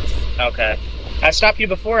my house. Okay. I stopped you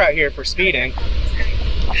before out here for speeding.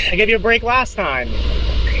 I gave you a break last time.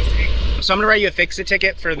 So I'm going to write you a fix-it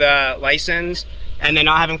ticket for the license and then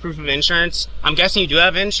not having proof of insurance. I'm guessing you do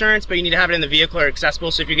have insurance, but you need to have it in the vehicle or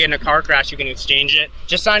accessible, so if you get in a car crash, you can exchange it.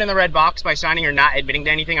 Just sign in the red box. By signing, you're not admitting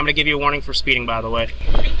to anything. I'm going to give you a warning for speeding, by the way.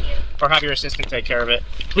 Thank you. Or have your assistant take care of it.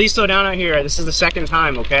 Please slow down out here. This is the second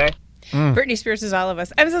time, okay? Britney Spears is all of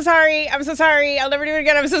us. I'm so sorry. I'm so sorry. I'll never do it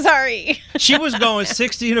again. I'm so sorry. She was going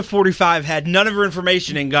 60 to 45, had none of her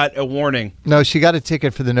information, and got a warning. No, she got a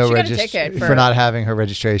ticket for the for not having her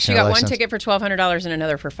registration. She got license. one ticket for $1,200 and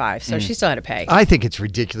another for $500, so she still had to pay. I think it's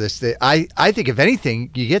ridiculous. I think, if anything,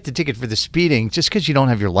 you get the ticket for the speeding just because you don't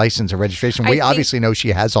have your license or registration. We obviously know she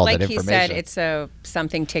has all that information. Like he said, it's a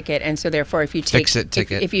something ticket, and so therefore, if you take Fix-It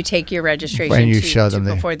ticket. if you take your registration and you show them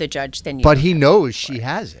before the judge, then you. But he knows she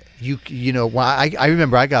has it. You know, I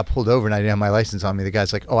remember I got pulled over and I didn't have my license on me. The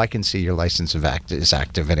guy's like, "Oh, I can see your license is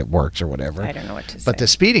active and it works or whatever." I don't know what to say. But the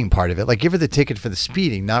speeding part of it, like, give her the ticket for the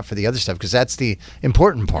speeding, not for the other stuff, because that's the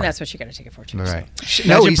important part. And that's what she got a ticket for too. Right. So.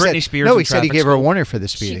 No, he said he gave her a warning for the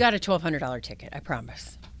speeding. She got a $1,200 ticket. I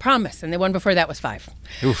promise. And the one before that was $500.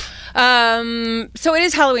 Oof. So it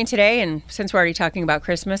is Halloween today, and since we're already talking about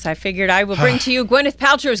Christmas, I figured I will bring to you Gwyneth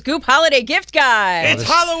Paltrow's Goop Holiday Gift Guide. It's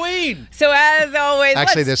Halloween! So as always,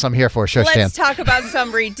 actually, this I'm here for. Show Stan. Let's talk about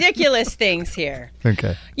some ridiculous things here.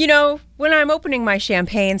 Okay. You know, when I'm opening my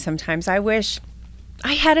champagne, sometimes I wish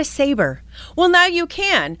I had a saber. Well, now you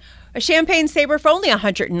can. A champagne saber for only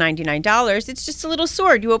 $199. It's just a little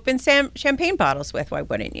sword you open champagne bottles with. Why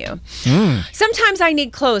wouldn't you? Sometimes I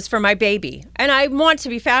need clothes for my baby, and I want to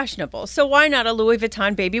be fashionable. So why not a Louis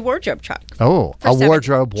Vuitton baby wardrobe trunk? Oh, a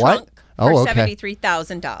wardrobe what? For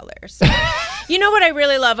 $73,000. You know what I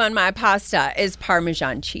really love on my pasta is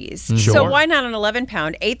Parmesan cheese. Sure. So why not an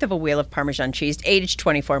 11-pound, eighth of a wheel of Parmesan cheese, aged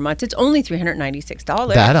 24 months? It's only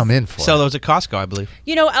 $396. That I'm in for. Sell those at Costco, I believe.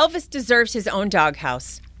 You know, Elvis deserves his own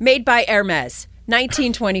doghouse, made by Hermes.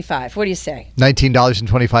 $19.25. What do you say?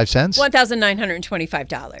 $19.25?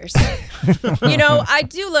 $1,925. You know, I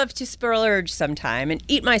do love to splurge sometime and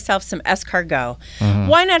eat myself some escargot.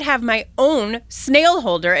 Why not have my own snail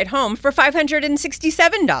holder at home for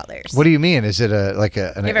 $567? What do you mean? Is it an you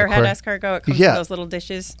ever had escargot? It comes in those little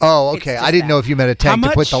dishes. Oh, okay. I didn't know if you meant a tank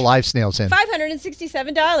to put the live snails in.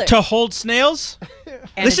 $567. To hold snails?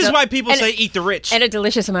 This is why people say eat the rich. And a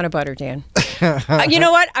delicious amount of butter, Dan. You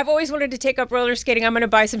know what? I've always wanted to take up roller skating. I'm going to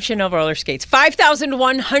buy some Chanel roller skates.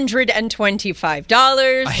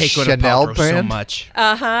 $5,125. I hate Chanel brand so much.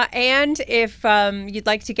 And if you'd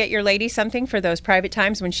like to get your lady something for those private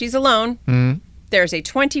times when she's alone, there's a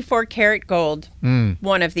 24 karat gold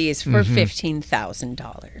one of these for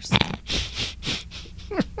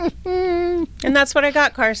 $15,000. And that's what I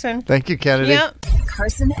got, Karson. Thank you, Kennedy. Yep.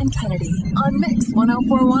 Karson and Kennedy on Mix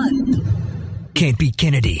 104.1. Can't beat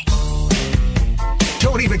Kennedy.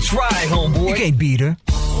 Don't even try, homeboy. You can't beat her.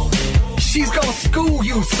 She's gonna school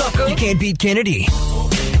you, sucker. You can't beat Kennedy.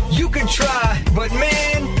 You can try, but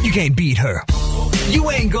man, you can't beat her. You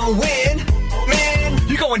ain't gonna win, man.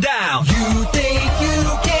 You're going down. You think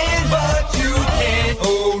you can, but you can't.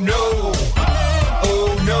 Oh no.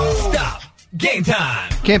 Oh no. Stop. Game time.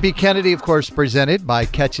 Can't Beat Kennedy, of course, presented by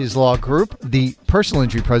Catches Law Group, the personal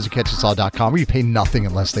injury pros at catcheslaw.com, where you pay nothing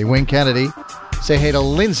unless they win. Kennedy, say hey to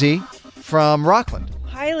Lindsay from Rockland.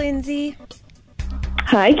 Hi, Lindsay.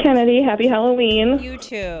 Hi, Kennedy. Happy Halloween. You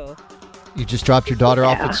too. You just dropped your daughter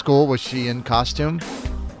off at school. Was she in costume?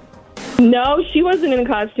 No, she wasn't in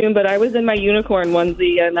costume, but I was in my unicorn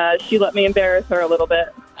onesie, and she let me embarrass her a little bit.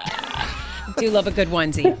 Do love a good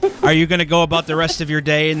onesie. Are you going to go about the rest of your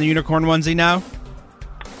day in the unicorn onesie now?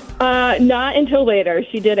 Not until later.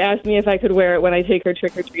 She did ask me if I could wear it when I take her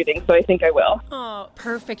trick-or-treating, so I think I will. Oh,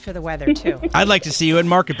 perfect for the weather, too. I'd like to see you in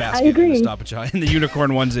Market Basket. I agree. In the Stop and Shop in the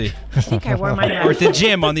unicorn onesie. I think I wore mine. Or at the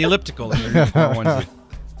gym on the elliptical in your unicorn onesie.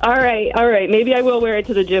 All right. Maybe I will wear it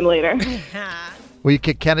to the gym later. Will you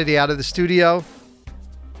kick Kennedy out of the studio?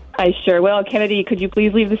 I sure will. Kennedy, could you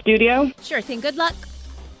please leave the studio? Sure thing. Good luck.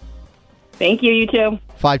 Thank you. You too.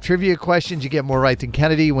 5 trivia questions. You get more right than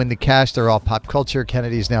Kennedy. You win the cash. They're all pop culture.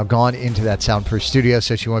 Kennedy's now gone into that soundproof studio,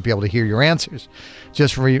 so she won't be able to hear your answers.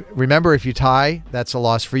 Just remember, if you tie, that's a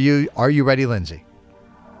loss for you. Are you ready, Lindsay?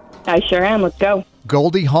 I sure am. Let's go.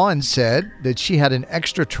 Goldie Hawn said that she had an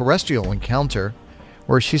extraterrestrial encounter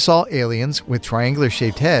where she saw aliens with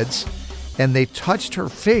triangular-shaped heads, and they touched her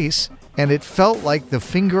face, and it felt like the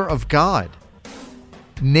finger of God.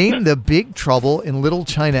 Name the Big Trouble in Little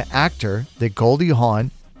China actor that Goldie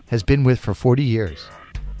Hawn has been with for 40 years.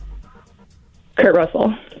 Kurt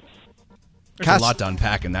Russell. There's a lot to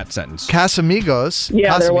unpack in that sentence. Casamigos,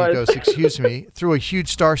 there was. threw a huge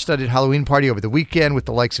star-studded Halloween party over the weekend with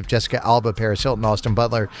the likes of Jessica Alba, Paris Hilton, Austin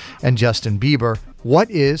Butler, and Justin Bieber.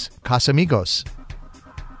 What is Casamigos?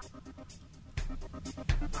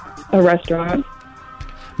 A restaurant.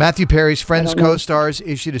 Matthew Perry's Friends I don't know. co-stars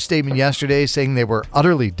issued a statement yesterday saying they were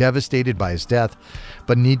utterly devastated by his death,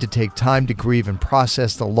 but need to take time to grieve and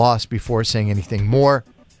process the loss before saying anything more.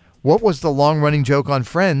 What was the long-running joke on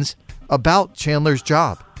Friends about Chandler's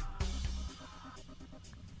job?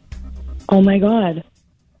 Oh my God.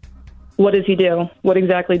 What does he do? What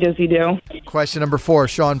exactly does he do? Question number 4.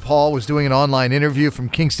 Sean Paul was doing an online interview from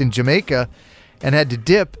Kingston, Jamaica, and had to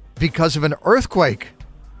dip because of an earthquake.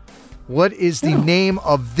 What is the name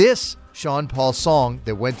of this Sean Paul song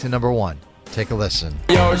that went to number 1? Take a listen.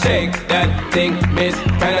 Yo, shake that thing, miss.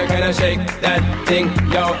 Kinda shake that thing.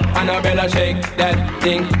 Yo, Annabella, shake that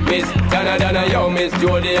thing, miss. Donna, yo, Miss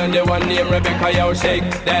Jody and the one named Rebecca. Yo, shake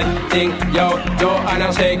that thing. Yo,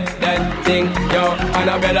 Joanna, shake that thing. Yo,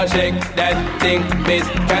 Annabella, shake that thing, miss.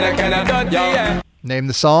 Kinda, yo. Name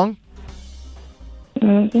the song.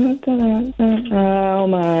 Oh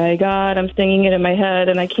my God, I'm singing it in my head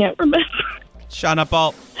and I can't remember. Shauna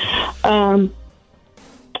Paul.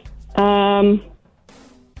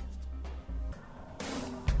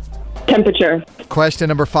 Temperature. Question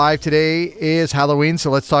number 5 today is Halloween, so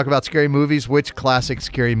let's talk about scary movies. Which classic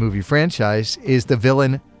scary movie franchise is the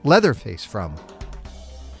villain Leatherface from?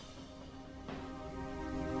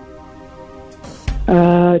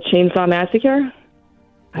 Chainsaw Massacre?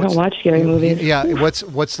 I don't watch scary movies. Yeah,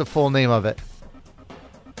 what's the full name of it?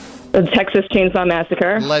 The Texas Chainsaw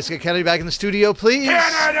Massacre. Let's get Kennedy back in the studio, please.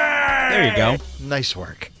 There you go. Nice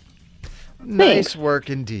work. Nice work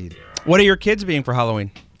indeed. What are your kids being for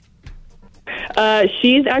Halloween?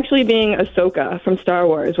 She's actually being Ahsoka from Star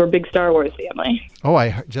Wars. We're a big Star Wars family. Oh,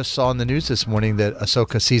 I just saw in the news this morning that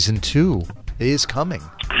Ahsoka Season 2 is coming.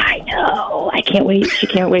 I know. I can't wait. She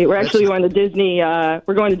can't wait. We're actually going to Disney.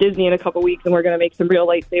 We're going to Disney in a couple weeks, and we're going to make some real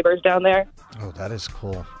lightsabers down there. Oh, that is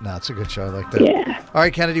cool. No, it's a good show. I like that. Yeah. All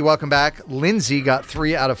right, Kennedy, welcome back. Lindsay got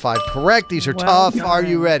 3 out of 5 correct. These are Well tough. done. Are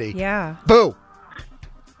you ready? Yeah. Boo.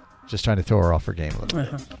 Just trying to throw her off her game a little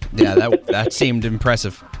bit. Yeah, that seemed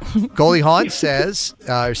impressive. Goalie Haunt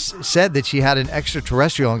said that she had an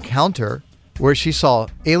extraterrestrial encounter where she saw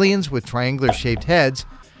aliens with triangular-shaped heads,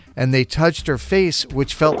 and they touched her face,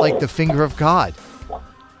 which felt like the finger of God.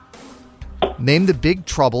 Name the Big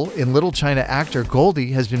Trouble in Little China actor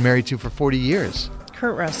Goldie has been married to for 40 years.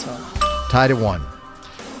 Kurt Russell. Tied at 1.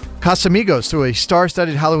 Casamigos threw a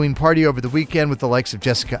star-studded Halloween party over the weekend with the likes of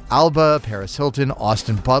Jessica Alba, Paris Hilton,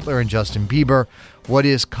 Austin Butler, and Justin Bieber. What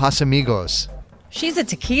is Casamigos? She's a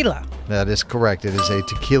tequila. That is correct. It is a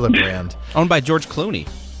tequila brand. Owned by George Clooney.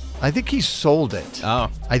 I think he sold it.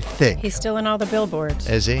 Oh. I think. He's still in all the billboards.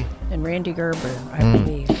 Is he? And Randy Gerber, I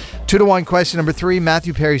believe. 2-1. Question number 3.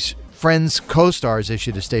 Matthew Perry's Friends co-stars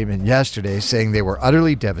issued a statement yesterday saying they were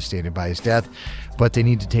utterly devastated by his death, but they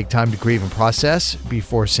need to take time to grieve and process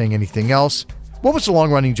before saying anything else. What was the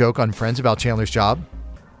long-running joke on Friends about Chandler's job?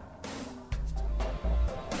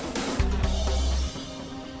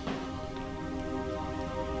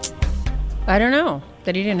 I don't know.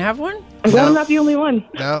 That he didn't have one? I'm glad I'm not the only one.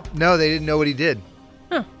 No, they didn't know what he did.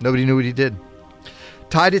 Huh. Nobody knew what he did.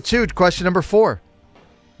 Tied at 2. Question number 4.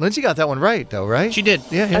 Lindsay got that one right, though, right? She did.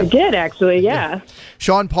 Yeah. I did, actually, yeah.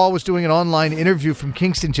 Sean Paul was doing an online interview from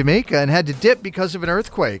Kingston, Jamaica, and had to dip because of an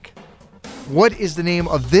earthquake. What is the name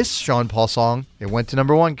of this Sean Paul song? It went to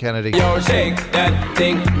number 1, Kennedy. Yo, shake that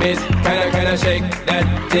thing, miss. Kinda shake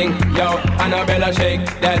that thing. Yo, Annabella, shake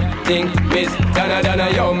that thing, miss. Donna,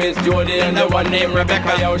 yo, Miss Jody and the one named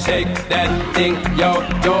Rebecca. Yo, shake that thing. Yo,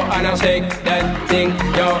 Joanna, shake that thing.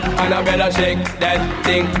 Yo, Annabella, shake that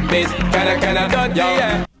thing, miss. Kinda,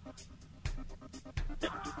 yo.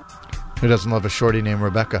 Who doesn't love a shorty named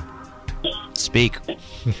Rebecca? Speak.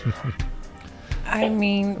 I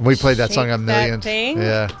mean, We played that song a Shake million. That Thing?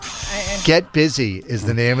 Yeah. Get Busy is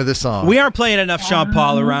the name of the song. We aren't playing enough Sean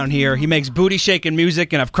Paul around here. He makes booty shaking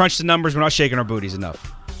music, and I've crunched the numbers. We're not shaking our booties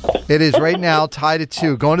enough. It is right now tied at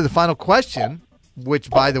 2. Going to the final question,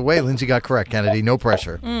 which, by the way, Lindsay got correct, Kennedy. No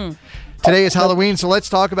pressure. Today is Halloween, so let's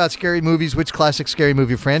talk about scary movies. Which classic scary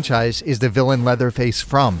movie franchise is the villain Leatherface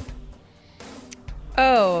from?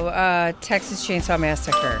 Oh, Texas Chainsaw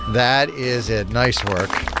Massacre. That is it. Nice work.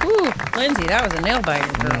 Ooh, Lindsay, that was a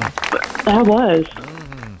nail-biter, girl. That was.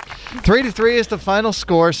 3-3 is the final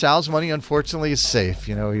score. Sal's money, unfortunately, is safe.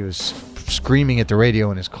 You know, he was screaming at the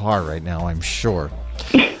radio in his car right now, I'm sure.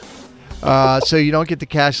 So you don't get the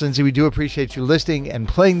cash, Lindsay. We do appreciate you listening and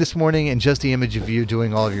playing this morning, and just the image of you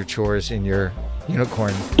doing all of your chores in your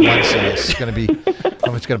unicorn onesie. It's going to be,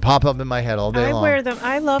 it's going to pop up in my head all day long. I wear them.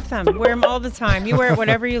 I love them. Wear them all the time. You wear it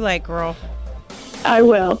whatever you like, girl. I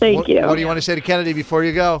will. Thank you. What do you want to say to Kennedy before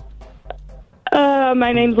you go?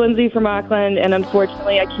 My name's Lindsay from Auckland, and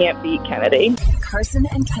unfortunately, I can't beat Kennedy. Karson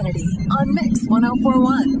and Kennedy on Mix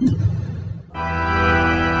 104.1.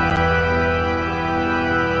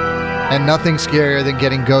 And nothing scarier than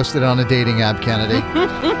getting ghosted on a dating app, Kennedy.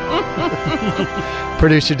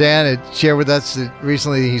 Producer Dan had shared with us that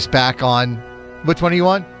recently he's back on. Which one are you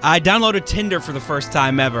on? I downloaded Tinder for the first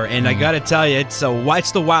time ever, and I gotta tell you, it's the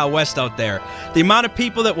Wild West out there. The amount of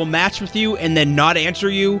people that will match with you and then not answer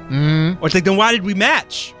you, or it's like, then why did we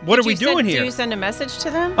match? What are we doing here? Do you send a message to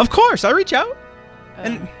them? Of course, I reach out.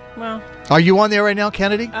 Well, are you on there right now,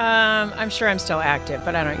 Kennedy? I'm sure I'm still active,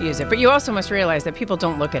 but I don't use it. But you also must realize that people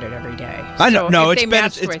don't look at it every day. I know. So no,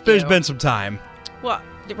 if there's been some time. Well,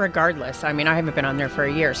 regardless, I mean, I haven't been on there for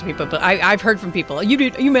a year, so I've heard from people.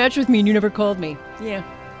 You matched with me and you never called me. Yeah.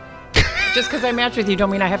 Just because I matched with you, don't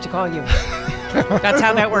mean I have to call you. That's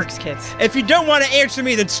how that works, kids. If you don't want to answer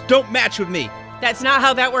me, then don't match with me. That's not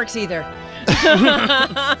how that works either.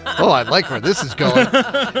 Oh, I like where this is going.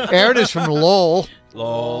 Aaron is from Lowell.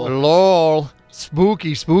 Lol.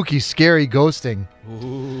 Spooky, scary ghosting.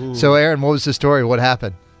 Ooh. So, Aaron, what was the story? What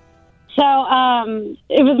happened? So,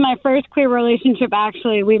 it was my first queer relationship,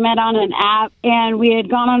 actually. We met on an app, and we had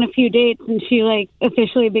gone on a few dates, and she,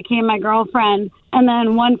 officially became my girlfriend. And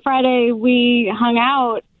then one Friday, we hung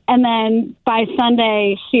out, and then by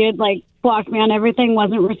Sunday, she had, blocked me on everything,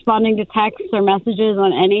 wasn't responding to texts or messages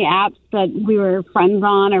on any apps that we were friends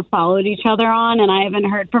on or followed each other on, and I haven't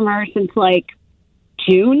heard from her since,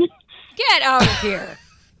 June. Get out of here.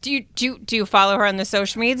 Do you follow her on the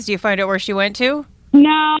social medias? Do you find out where she went to?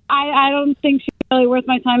 No, I don't think she's really worth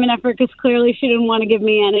my time and effort because clearly she didn't want to give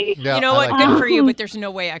me any. Yeah, you know what? Good for you, but there's no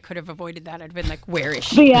way I could have avoided that. I'd been like, where is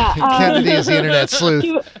she? But yeah, Kennedy is the internet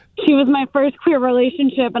sleuth. She was my first queer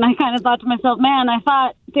relationship, and I kind of thought to myself, man, I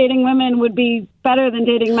thought dating women would be better than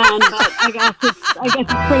dating men, but I guess it's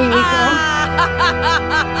pretty equal.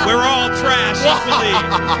 We're all trash, just believe.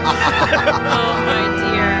 Oh, my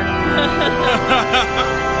dear.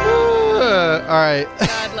 All right.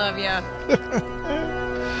 God love ya.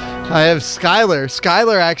 I have Skylar.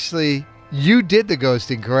 Skylar, actually, you did the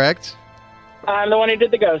ghosting, correct? I'm the one who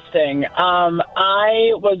did the ghosting.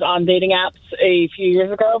 I was on dating apps a few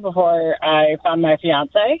years ago before I found my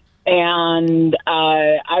fiance, and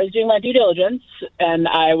I was doing my due diligence, and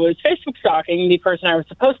I was Facebook stalking the person I was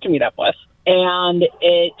supposed to meet up with. And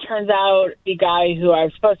it turns out the guy who I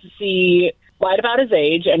was supposed to see lied about his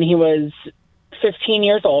age, and he was 15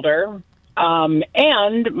 years older.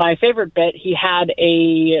 And my favorite bit, he had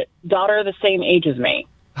a daughter the same age as me.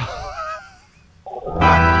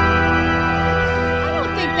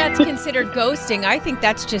 That's considered ghosting. I think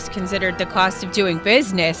that's just considered the cost of doing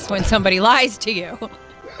business when somebody lies to you.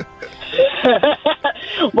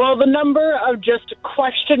 Well, the number of just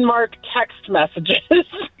question mark text messages.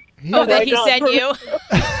 That he sent you?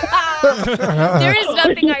 There is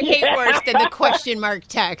nothing I hate worse than the question mark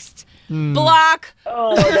text. Block.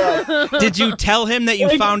 Oh, my God. Did you tell him that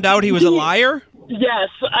you found out he was a liar? Yes,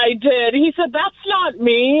 I did. He said, that's not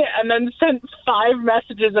me, and then sent 5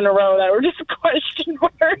 messages in a row that were just question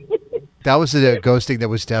marks. That was a ghosting that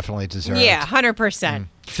was definitely deserved. Yeah, 100%.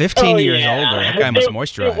 15 years older. That guy must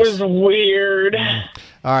moisturize. It was weird.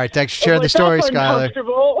 All right, thanks for sharing the story, Skylar.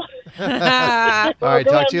 All right,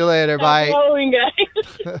 talk to you later. Bye.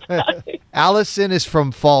 Allison is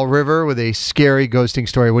from Fall River with a scary ghosting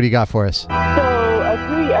story. What do you got for us?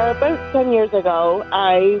 So, about 10 years ago,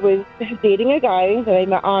 I was dating a guy that I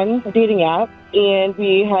met on a dating app, and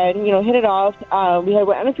we had, hit it off. We had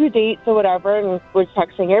went on a few dates or whatever, and we're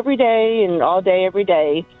texting every day and all day, every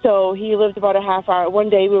day. So he lived about a half hour. One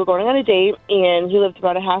day we were going on a date, and he lived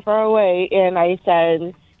about a half hour away, and I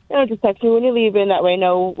said, just text me when you're leaving. That way I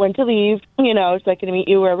know when to leave, so I can meet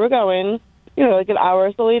you where we're going. An hour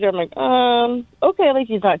or so later, I'm like, okay,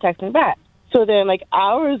 he's not texting back. So then,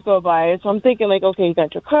 hours go by, so I'm thinking, okay, you got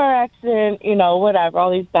into a car accident, whatever,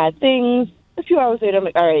 all these bad things. A few hours later, I'm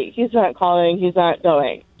like, all right, he's not calling, he's not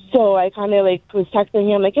going. So I kind of, was texting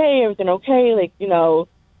him, hey, everything okay? Are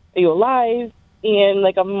you alive? And,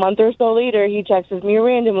 a month or so later, he texts me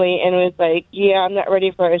randomly and was like, yeah, I'm not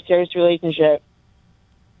ready for a serious relationship.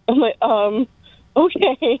 I'm like,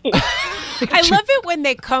 okay. I love it when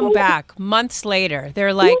they come back months later.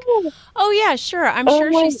 They're like, oh, yeah, sure. I'm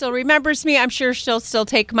sure she still remembers me. I'm sure she'll still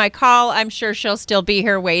take my call. I'm sure she'll still be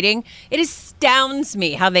here waiting. It astounds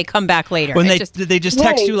me how they come back later. When they just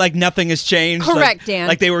text you like nothing has changed. Correct, Dan.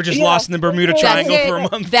 Like they were just lost in the Bermuda Triangle for a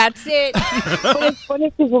month. That's it. It's funny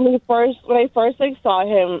because when I first saw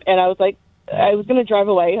him, and I was like, I was going to drive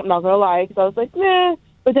away. I'm not going to lie. Because I was like, nah.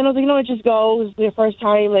 But then I was like, just go. It was the first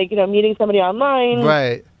time, meeting somebody online.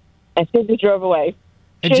 Right. I simply drove away.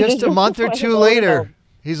 And just a month or two later,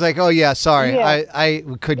 He's like, oh, yeah, sorry. Yeah. I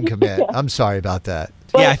couldn't commit. I'm sorry about that.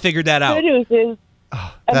 Yeah, I figured that out. Good news is,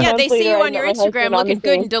 Yeah, they see you on your Instagram looking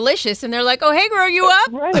good and delicious, and they're like, oh, hey, girl, you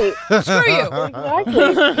up? Right. Screw you. Exactly.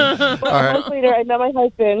 But a month later, I met my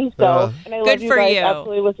husband, so, and I Good love you for guys. you.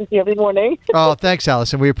 Absolutely listen to you every morning. Oh, thanks,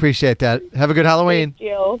 Allison. We appreciate that. Have a good Halloween. Thank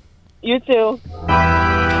you. You too.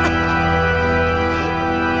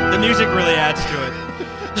 The music really adds to it.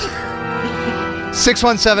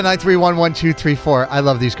 617-931-1234. I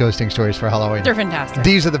love these ghosting stories for Halloween. They're fantastic.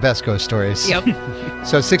 These are the best ghost stories. Yep.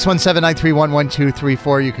 So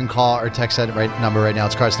 617-931-1234. You can call or text that number right now.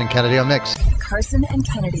 It's Karson and Kennedy on Mix. Karson and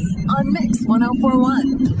Kennedy on Mix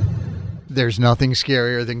 104.1. There's nothing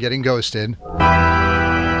scarier than getting ghosted on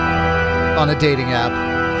a dating app.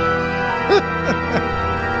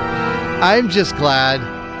 I'm just glad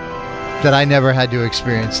that I never had to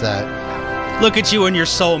experience that. Look at you and your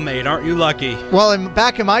soulmate. Aren't you lucky? Well,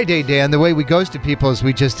 back in my day, Dan, the way we ghosted people is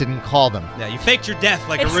we just didn't call them. Yeah, you faked your death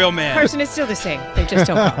like a real man. Person is still the same. They just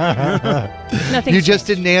don't call. Nothing. You just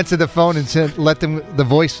didn't answer the phone and let them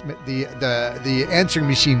the answering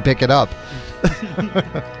machine pick it up.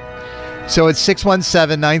 So it's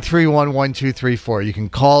 617-931-1234. You can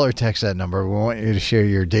call or text that number. We want you to share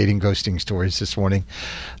your dating ghosting stories this morning.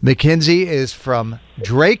 Mackenzie is from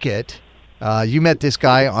Drake-It. You met this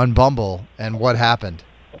guy on Bumble, and what happened?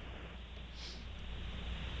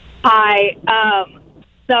 Hi.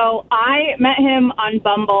 So I met him on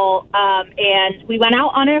Bumble, and we went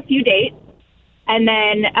out on a few dates, and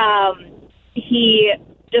then he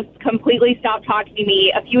just completely stopped talking to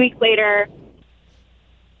me. A few weeks later,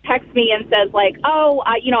 texts me and says, like, oh,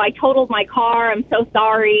 I totaled my car. I'm so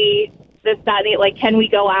sorry. This, that, and the, like, can we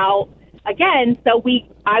go out again? So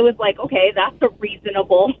I was like, okay, that's a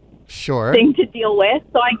reasonable thing to deal with.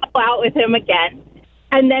 So I go out with him again.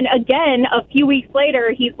 And then again, a few weeks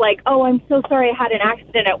later, he's like, oh, I'm so sorry I had an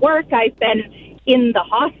accident at work. I've been in the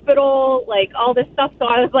hospital, like all this stuff. So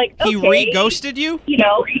I was like, okay. He re-ghosted you? You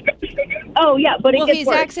know. Oh, yeah, but well, it gets he's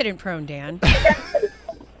worse. accident prone, Dan.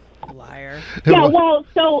 Liar. Yeah, well,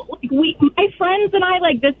 so like, my friends and I,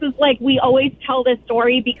 like, this is like, we always tell this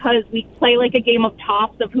story because we play like a game of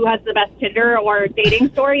tops of who has the best Tinder or dating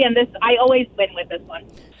story. And I always win with this one.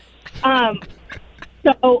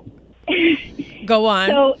 So go on.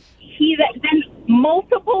 So then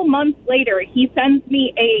multiple months later, he sends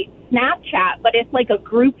me a Snapchat, but it's like a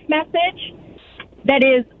group message that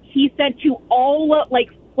is, he said to all like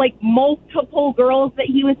multiple girls that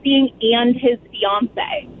he was seeing and his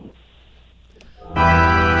fiance.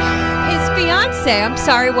 His fiance? I'm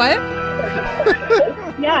sorry, what?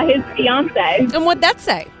 Yeah, his fiance. And what'd that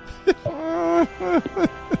say?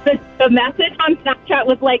 The message on Snapchat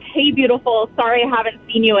was like, hey, beautiful, sorry I haven't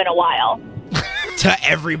seen you in a while. To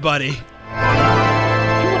everybody.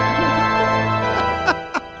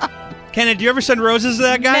 Kenna, do you ever send roses to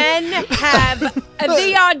that guy? Men have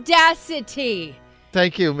the audacity.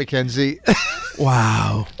 Thank you, Mackenzie.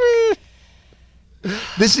 Wow.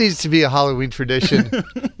 This needs to be a Halloween tradition.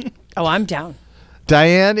 Oh, I'm down.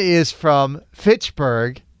 Diane is from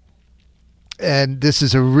Fitchburg, and this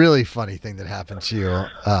is a really funny thing that happened to you.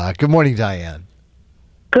 Good morning, Diane.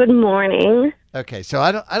 Good morning. Okay, so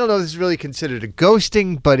I don't know if this is really considered a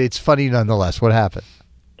ghosting, but it's funny nonetheless. What happened?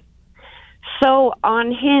 So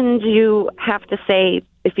on Hinge, you have to say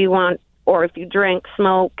if you want or if you drink,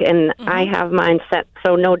 smoke, and I have mine set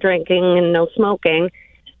so no drinking and no smoking.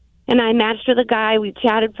 And I matched with a guy. We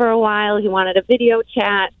chatted for a while. He wanted a video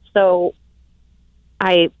chat, so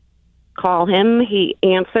I call him. He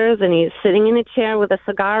answers, and he's sitting in a chair with a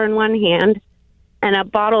cigar in one hand and a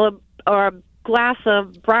bottle of or a glass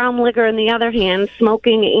of brown liquor in the other hand,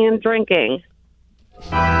 smoking and drinking.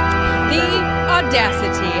 The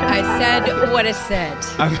audacity. I said what I said.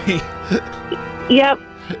 I mean, yep.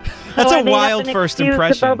 That's so a wild first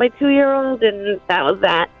impression. About my 2-year-old, and that was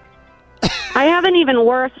that. I have an even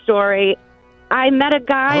worse story. I met a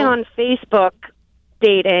guy on Facebook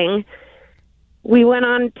dating. We went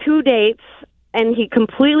on 2 dates, and he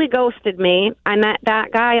completely ghosted me. I met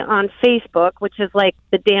that guy on Facebook, which is like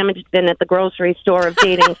the damaged bin at the grocery store of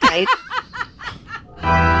dating sites.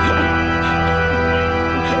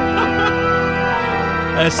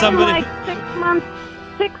 As somebody... And like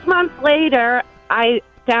 6 months later, I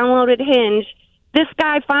downloaded Hinge. This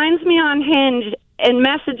guy finds me on Hinge and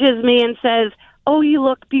messages me and says, oh, you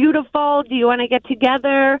look beautiful. Do you want to get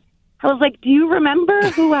together? I was like, do you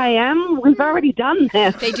remember who I am? We've already done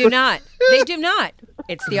this. They do not. They do not.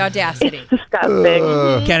 It's the audacity. It's disgusting.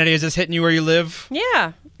 Kennedy, is this hitting you where you live?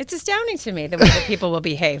 Yeah. It's astounding to me the way that people will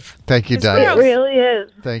behave. Thank you, It's Diane. It really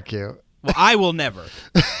is. Thank you. Well, I will never.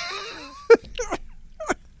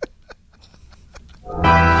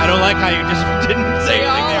 I don't like how you just didn't say We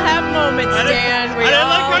all anything there. have moments, Dan. I didn't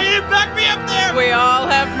like how you didn't back me up there. We all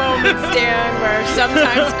have moments, Dan, where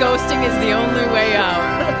sometimes ghosting is the only way out.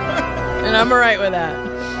 And I'm all right with that.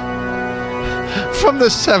 From the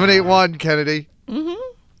 781, Kennedy. Mm-hmm.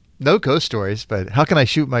 No ghost stories, but how can I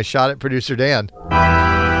shoot my shot at producer Dan?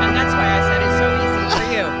 And that's why I said it's so easy for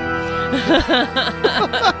you.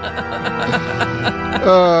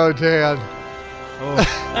 Oh, Dan.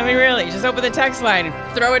 I mean, really, just open the text line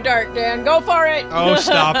and throw a dart, Dan. Go for it. Oh,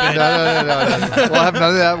 stop it. No. We'll have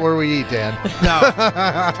none of that where we eat, Dan. No.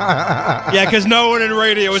 Yeah, because no one in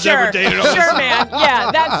radio has ever dated on this. Sure, man.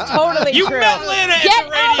 Yeah, that's totally You true. met Lana at Get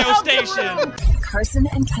the radio out of the station. room. Karson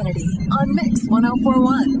and Kennedy on Mix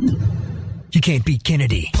 104.1. You can't beat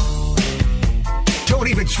Kennedy. Don't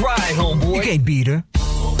even try, homeboy. You can't beat her.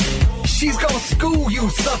 She's gonna school you,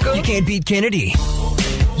 sucker. You can't beat Kennedy.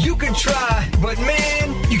 You can try, but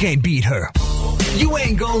man, you can't beat her. You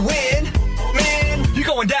ain't gonna win, man. You're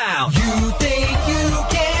going down. You think you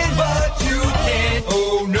can, but you can't.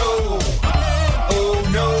 Oh no. Oh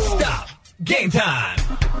no. Stop. Game time.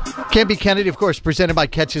 Can't Be Kennedy, of course, presented by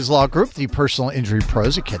Catches Law Group, the personal injury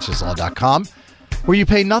pros at catcheslaw.com, where you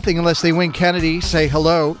pay nothing unless they win. Kennedy, say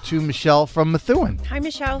hello to Michelle from Methuen. Hi,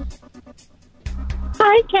 Michelle.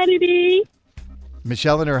 Hi, Kennedy.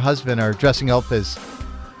 Michelle and her husband are dressing up as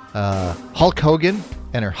Hulk Hogan,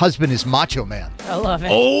 and her husband is Macho Man. I love it.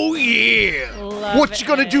 Oh, yeah. What you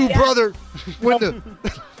gonna do, brother? When the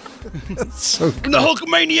so the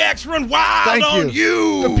Hulkamaniacs run wild Thank on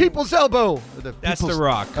you. The people's elbow. That's The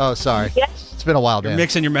Rock. Oh, sorry. It's been a while, Dan. You're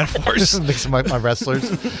mixing your metaphors. Mixing my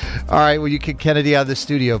wrestlers. All right, will you kick Kennedy out of the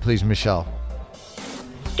studio, please, Michelle?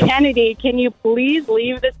 Kennedy, can you please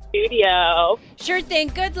leave the studio? Sure thing.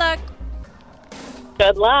 Good luck.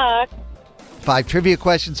 Good luck. 5 trivia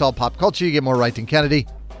questions, all pop culture. You get more right than Kennedy.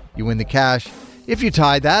 You win the cash. If you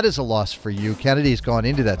tie, that is a loss for you. Kennedy's gone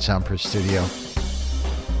into that soundproof studio.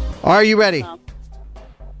 Are you ready?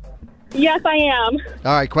 Yes, I am.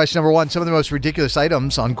 All right, question number 1. Some of the most ridiculous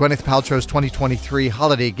items on Gwyneth Paltrow's 2023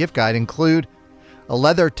 holiday gift guide include a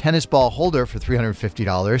leather tennis ball holder for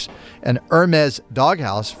 $350, an Hermes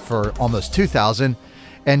doghouse for almost $2,000,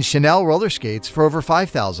 and Chanel roller skates for over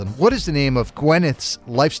 $5,000. What is the name of Gwyneth's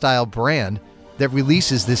lifestyle brand that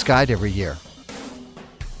releases this guide every year?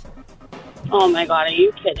 Oh, my God. Are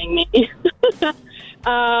you kidding me?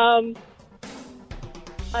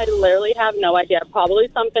 I literally have no idea. Probably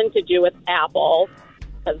something to do with Apple,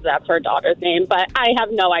 because that's her daughter's name, but I have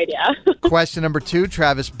no idea. Question number 2.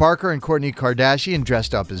 Travis Barker and Kourtney Kardashian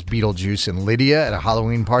dressed up as Beetlejuice and Lydia at a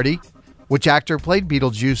Halloween party. Which actor played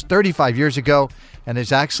Beetlejuice 35 years ago and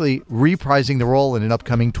is actually reprising the role in an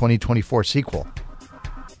upcoming 2024 sequel?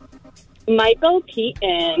 Michael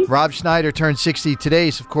Keaton. Rob Schneider turned 60 today.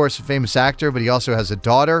 He's, of course, a famous actor, but he also has a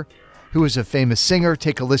daughter who is a famous singer.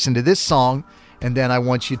 Take a listen to this song, and then I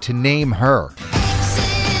want you to name her.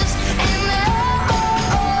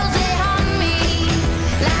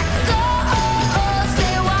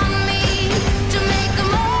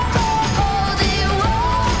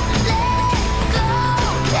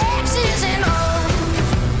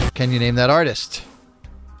 Can you name that artist?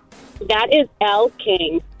 That is Elle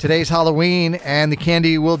King. Today's Halloween, and the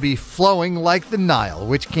candy will be flowing like the Nile.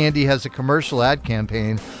 Which candy has a commercial ad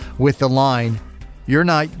campaign with the line, "You're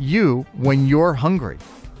not you when you're hungry"?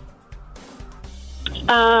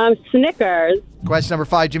 Snickers. Question number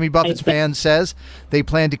 5. Jimmy Buffett's band says they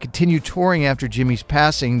plan to continue touring after Jimmy's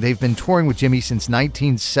passing. They've been touring with Jimmy since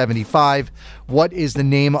 1975. What is the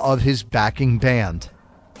name of his backing band?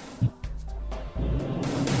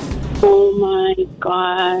 Oh, my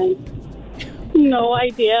God. No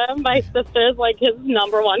idea. My sister's like his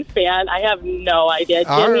number one fan. I have no idea.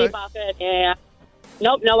 All Jimmy right. Buffett. Yeah.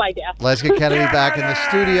 Nope, no idea. Let's get Kennedy back in the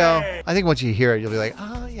studio. I think once you hear it, you'll be like,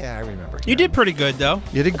 oh, yeah, I remember. You did pretty good, though.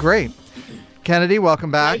 You did great. Kennedy, welcome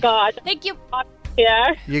Oh, my back. God. Thank you.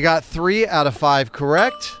 Yeah. You got 3 out of 5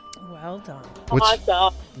 correct. Well done.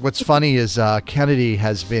 Awesome. What's funny is Kennedy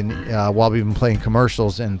has been, while we've been playing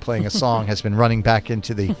commercials and playing a song, has been running back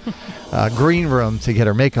into the green room to get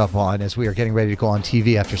her makeup on as we are getting ready to go on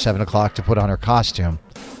TV after 7 o'clock to put on her costume.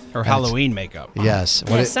 Her Halloween makeup. Yes.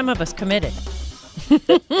 Yeah, some of us committed.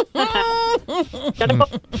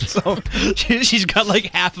 So she's got like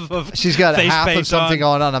half of a She's got face half of paint something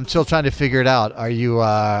on. going on. I'm still trying to figure it out. Are you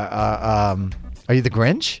the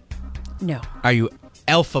Grinch? No. Are you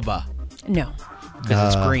Elphaba? No.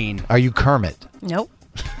 Because it's green. Are you Kermit? Nope.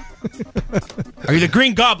 Are you the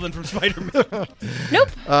Green Goblin from Spider-Man? Nope.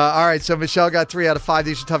 All right, so Michelle got 3 out of 5.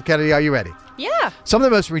 These are tough. Kennedy, are you ready? Yeah. Some of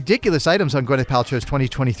the most ridiculous items on Gwyneth Paltrow's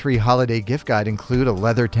 2023 holiday gift guide include a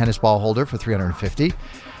leather tennis ball holder for $350,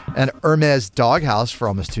 an Hermes doghouse for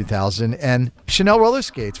almost $2,000, and Chanel roller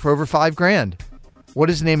skates for over $5,000. What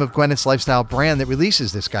is the name of Gwyneth's lifestyle brand that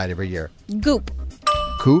releases this guide every year? Goop.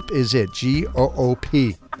 Goop is it. Goop.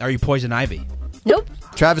 Are you Poison Ivy? Nope.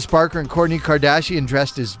 Travis Barker and Kourtney Kardashian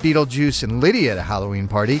dressed as Beetlejuice and Lydia at a Halloween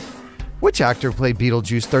party. Which actor played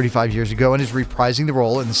Beetlejuice 35 years ago and is reprising the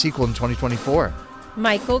role in the sequel in 2024?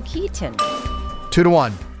 Michael Keaton.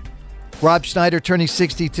 2-1. Rob Schneider turning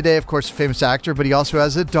 60 today, of course, a famous actor, but he also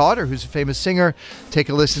has a daughter who's a famous singer. Take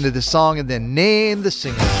a listen to the song and then name the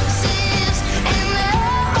singer.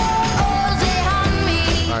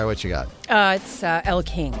 All right, what you got? It's El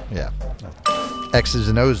King. Yeah. X's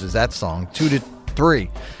and O's is that song. 2-3.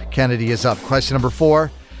 Kennedy is up. Question number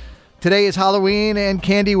 4. Today is Halloween and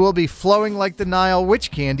candy will be flowing like the Nile. Which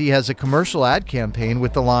candy has a commercial ad campaign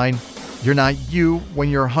with the line, "You're not you when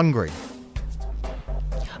you're hungry"?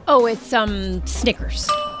 Oh, it's Snickers.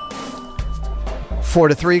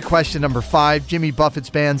 4-3. Question number 5. Jimmy Buffett's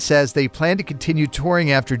band says they plan to continue touring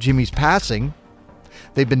after Jimmy's passing.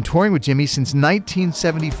 They've been touring with Jimmy since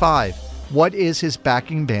 1975. What is his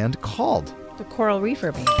backing band called? The Coral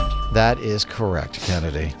Reefer Band. That is correct,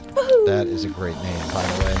 Kennedy. Woohoo. That is a great name, by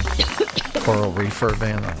the way. Coral Reefer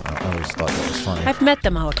Band. I always thought that was funny. I've met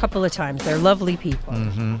them all a couple of times. They're lovely people.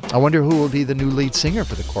 I wonder who will be the new lead singer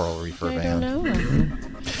for the Coral Reefer Band. I don't know.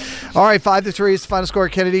 All right, 5-3 is the final score.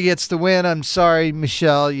 Kennedy gets the win. I'm sorry,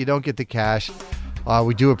 Michelle, you don't get the cash.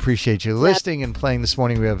 We do appreciate you listening and playing this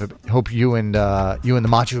morning. We hope you and the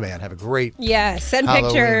Macho Man have a great send Halloween.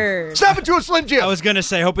 pictures. Snap it to a Slim Jim. I was going to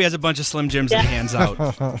say, hope he has a bunch of Slim Jims that he hands out.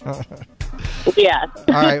 Yeah.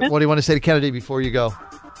 All right, what do you want to say to Kennedy before you go?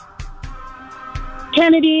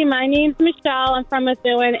 Kennedy, my name's Michelle. I'm from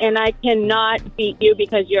Methuen, and I cannot beat you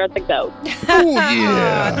because you're the GOAT. Oh,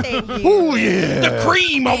 yeah. Oh, yeah. The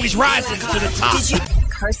cream always rises to the top.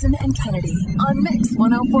 Karson and Kennedy on Mix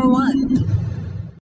 104.1.